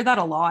we hear that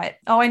a lot.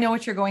 Oh, I know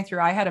what you're going through.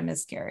 I had a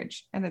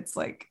miscarriage. And it's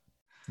like,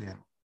 Yeah.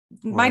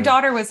 my Well,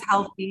 daughter was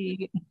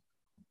healthy.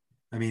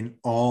 I mean,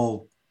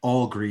 all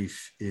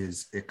grief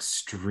is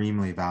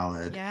extremely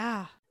valid.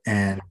 Yeah.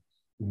 And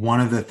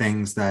one of the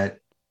things that,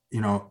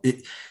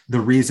 the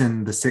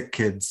reason the Sick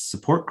Kids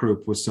support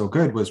group was so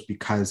good was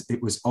because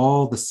it was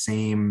all the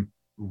same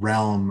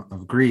realm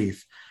of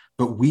grief,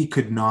 but we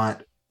could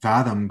not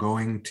fathom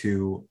going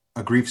to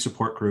a grief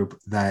support group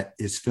that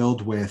is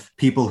filled with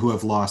people who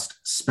have lost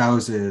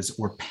spouses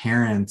or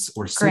parents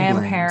or siblings.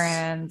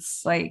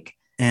 Grandparents, like,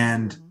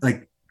 And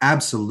like,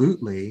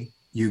 absolutely,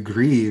 you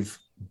grieve,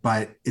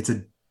 but it's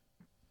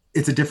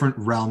a different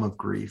realm of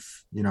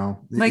grief,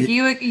 like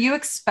you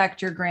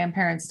expect your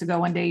grandparents to go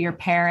one day, your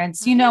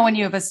parents, when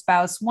you have a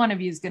spouse, one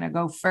of you is going to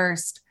go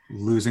first.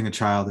 Losing a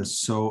child is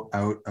so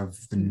out of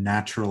the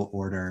natural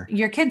order.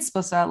 Your kid's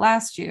supposed to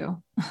outlast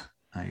you.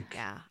 Like,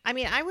 Yeah. I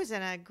mean, I was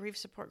in a grief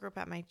support group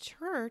at my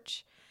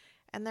church,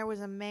 and there was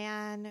a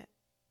man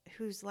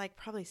who's like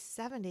probably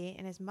 70,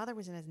 and his mother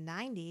was in his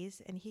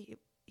 90s, and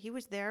he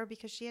was there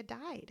because she had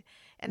died.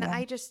 And Yeah.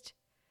 I just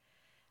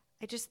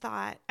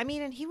thought, I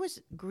mean, and he was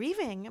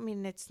grieving. I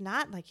mean, it's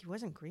not like he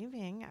wasn't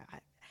grieving,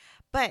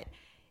 but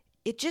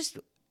it just,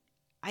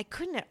 I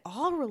couldn't at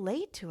all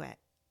relate to it.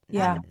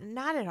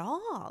 Not at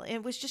all. It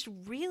was just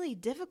really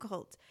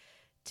difficult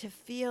to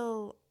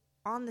feel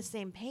on the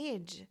same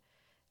page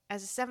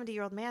as a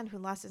 70-year-old man who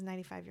lost his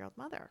 95-year-old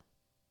mother.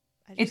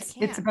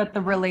 It's about the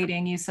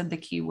relating. You said the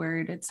key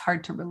word. It's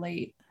hard to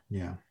relate.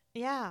 yeah.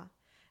 Yeah.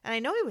 And I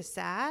know he was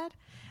sad.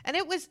 And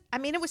it was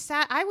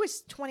sad. I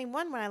was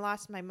 21 when I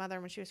lost my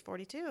mother when she was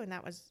 42. And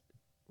that was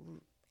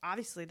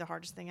obviously the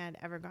hardest thing I'd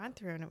ever gone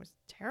through. And it was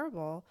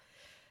terrible.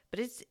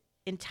 But it's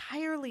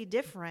entirely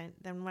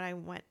different than what I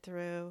went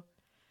through,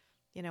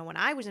 when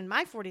I was in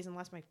my 40s and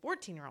lost my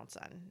 14-year-old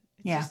son.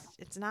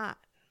 That's not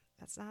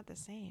the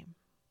same.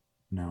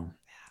 No.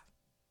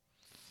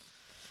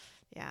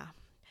 Yeah.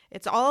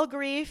 It's all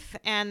grief,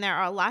 and there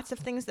are lots of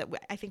things that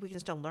I think we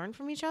can still learn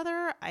from each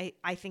other.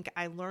 I think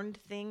I learned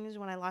things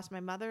when I lost my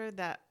mother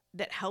that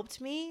helped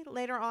me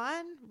later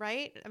on,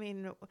 right? I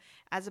mean,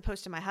 as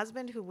opposed to my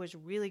husband, who was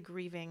really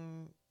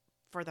grieving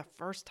for the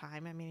first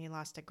time. I mean, he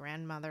lost a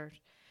grandmother,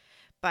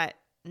 but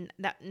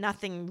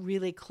nothing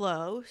really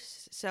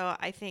close. So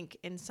I think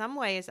in some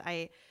ways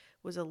I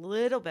was a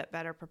little bit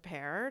better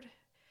prepared,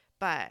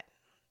 but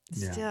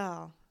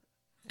still.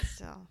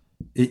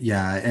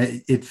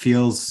 It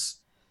feels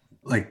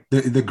like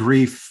the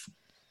grief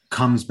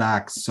comes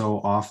back so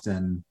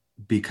often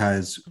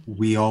because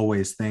we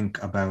always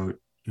think about,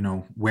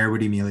 where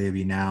would Emilia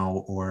be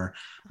now, or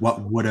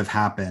what would have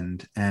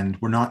happened? And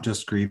we're not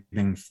just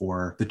grieving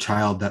for the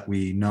child that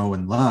we know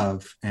and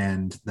love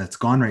and that's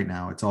gone right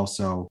now. It's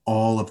also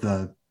all of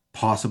the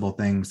possible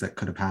things that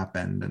could have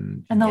happened.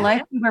 And the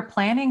life we were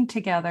planning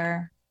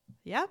together.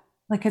 Yep.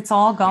 Like, it's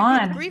all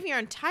gone. You're grieving your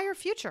entire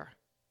future.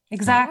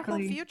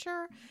 Exactly. Your whole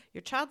future,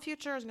 your child's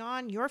future is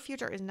gone. Your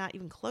future is not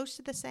even close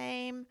to the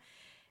same.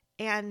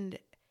 And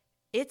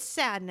it's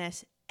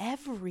sadness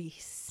every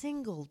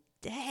single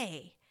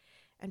day.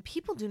 And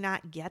people do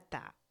not get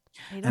that.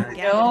 They don't I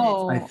get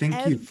know. it. I think you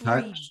Every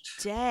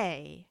touched.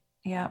 day.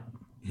 Yeah.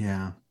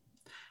 Yeah.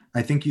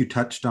 I think you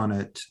touched on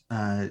it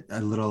a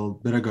little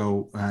bit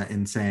ago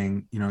in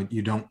saying,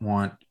 you don't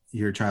want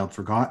your child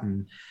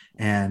forgotten.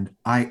 And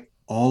I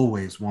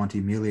always want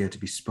Emilia to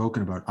be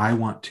spoken about. I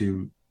want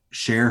to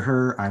share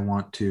her. I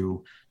want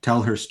to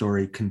tell her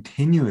story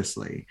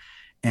continuously.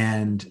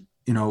 And,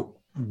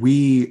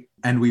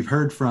 we've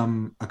heard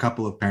from a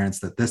couple of parents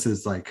that this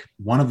is like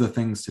one of the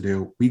things to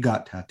do. We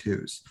got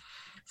tattoos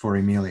for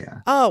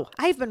Emilia. Oh,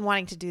 I've been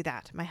wanting to do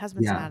that. My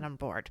husband's Yeah. not on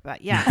board,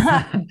 but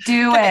yeah.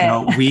 Do it.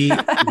 No, we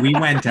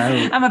went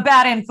out. I'm a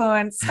bad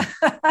influence.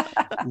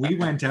 We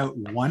went out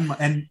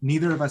and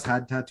neither of us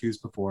had tattoos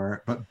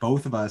before, but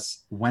both of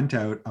us went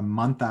out a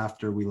month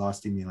after we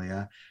lost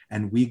Emilia,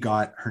 and we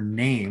got her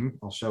name.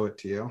 I'll show it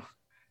to you.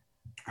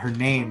 Her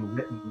name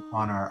written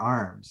on our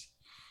arms.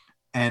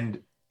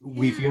 And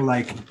we feel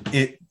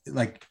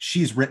like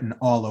she's written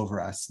all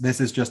over us. This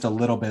is just a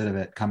little bit of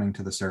it coming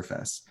to the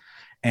surface.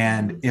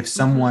 And if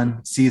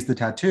someone sees the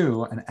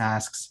tattoo and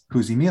asks,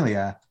 who's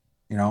Emilia,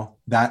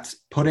 that's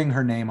putting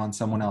her name on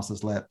someone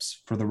else's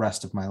lips for the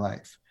rest of my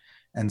life.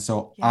 And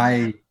so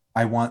I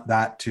want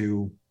that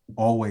to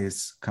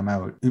always come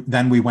out.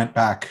 Then we went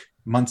back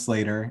months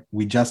later.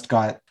 We just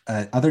got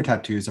other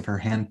tattoos of her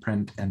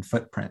handprint and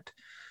footprint.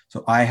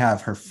 So I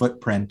have her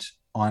footprint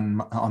on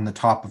the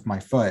top of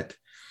my foot,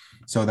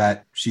 so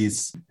that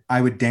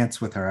I would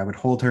dance with her. I would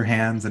hold her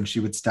hands and she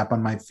would step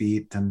on my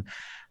feet and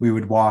we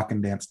would walk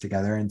and dance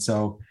together. And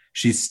so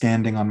she's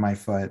standing on my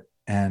foot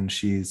and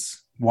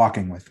she's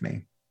walking with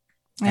me.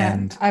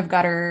 And I've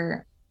got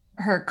her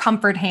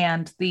comfort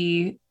hand,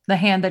 the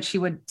hand that she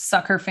would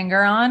suck her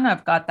finger on.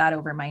 I've got that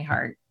over my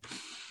heart.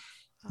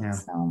 Yeah.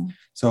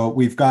 So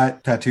we've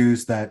got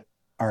tattoos that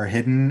are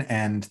hidden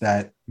and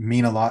that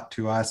mean a lot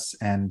to us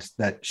and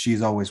that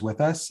she's always with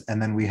us. And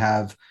then we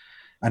have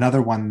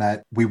another one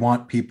that we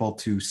want people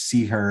to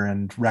see her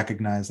and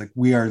recognize, like,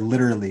 we are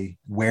literally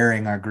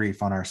wearing our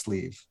grief on our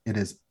sleeve. It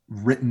is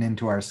written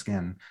into our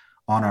skin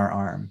on our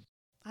arm.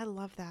 I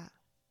love that.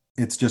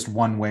 It's just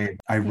one way.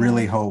 I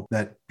really hope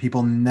that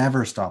people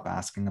never stop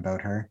asking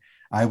about her.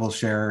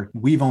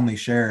 We've only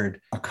shared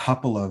a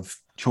couple of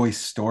choice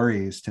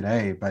stories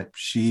today, but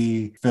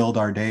she filled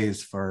our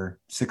days for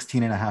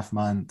 16 and a half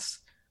months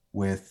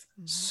with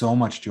so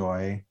much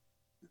joy,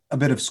 a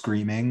bit of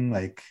screaming,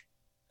 like,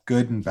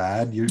 good and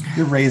bad. You're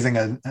raising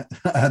a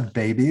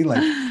baby,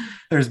 like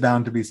there's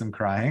bound to be some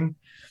crying,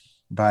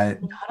 but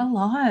not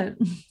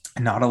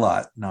a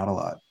lot,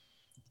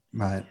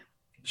 but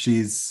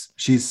she's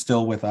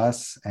still with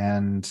us.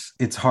 And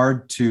it's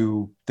hard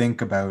to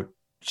think about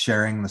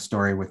sharing the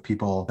story with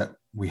people that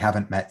we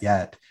haven't met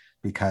yet,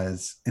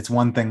 because it's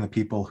one thing the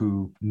people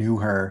who knew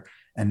her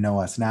and know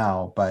us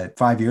now, but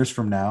 5 years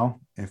from now,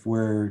 if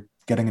we're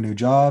getting a new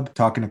job,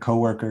 talking to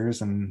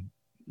coworkers and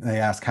they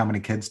ask, how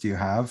many kids do you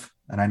have?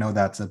 And I know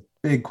that's a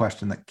big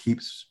question that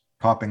keeps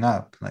popping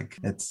up. Like,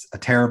 it's a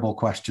terrible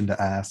question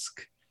to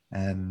ask.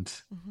 And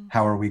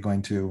how are we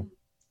going to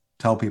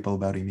tell people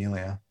about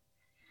Emilia?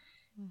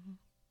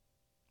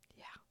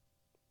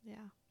 Yeah.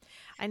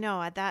 I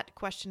know that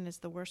question is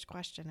the worst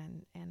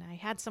question. And I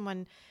had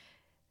someone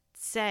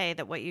say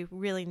that what you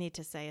really need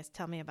to say is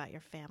tell me about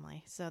your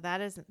family. So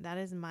that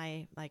is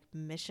my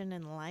mission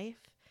in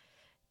life,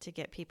 to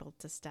get people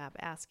to stop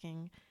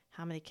asking,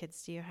 how many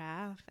kids do you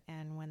have?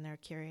 And when they're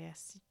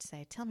curious,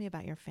 say, tell me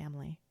about your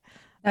family.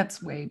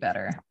 That's way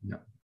better. Yeah.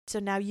 So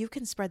now you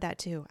can spread that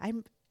too.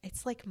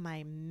 It's like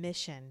my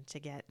mission to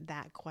get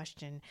that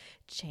question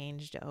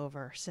changed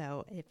over.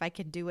 So if I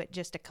can do it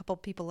just a couple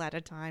people at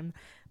a time,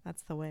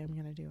 that's the way I'm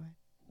going to do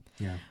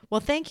it. Yeah. Well,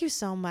 thank you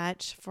so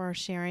much for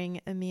sharing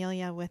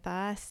Emilia with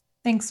us.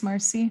 Thanks,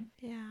 Marcy.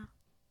 Yeah.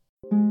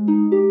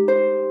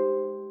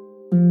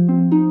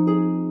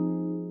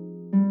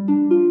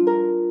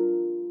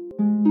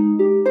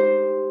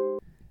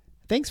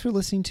 Thanks for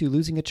listening to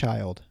Losing a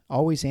Child,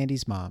 Always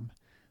Andy's Mom.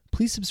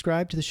 Please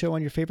subscribe to the show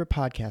on your favorite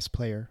podcast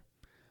player.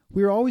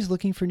 We are always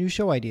looking for new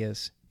show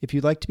ideas. If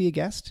you'd like to be a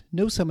guest,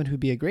 know someone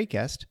who'd be a great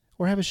guest,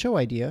 or have a show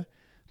idea,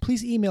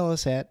 please email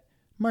us at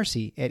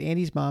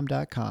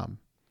marcy@andysmom.com.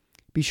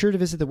 Be sure to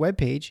visit the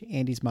webpage,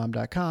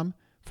 andysmom.com,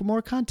 for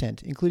more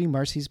content, including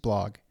Marcy's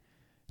blog.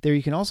 There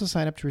you can also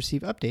sign up to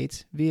receive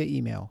updates via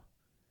email.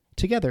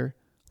 Together,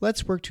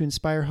 let's work to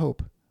inspire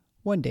hope,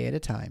 one day at a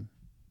time.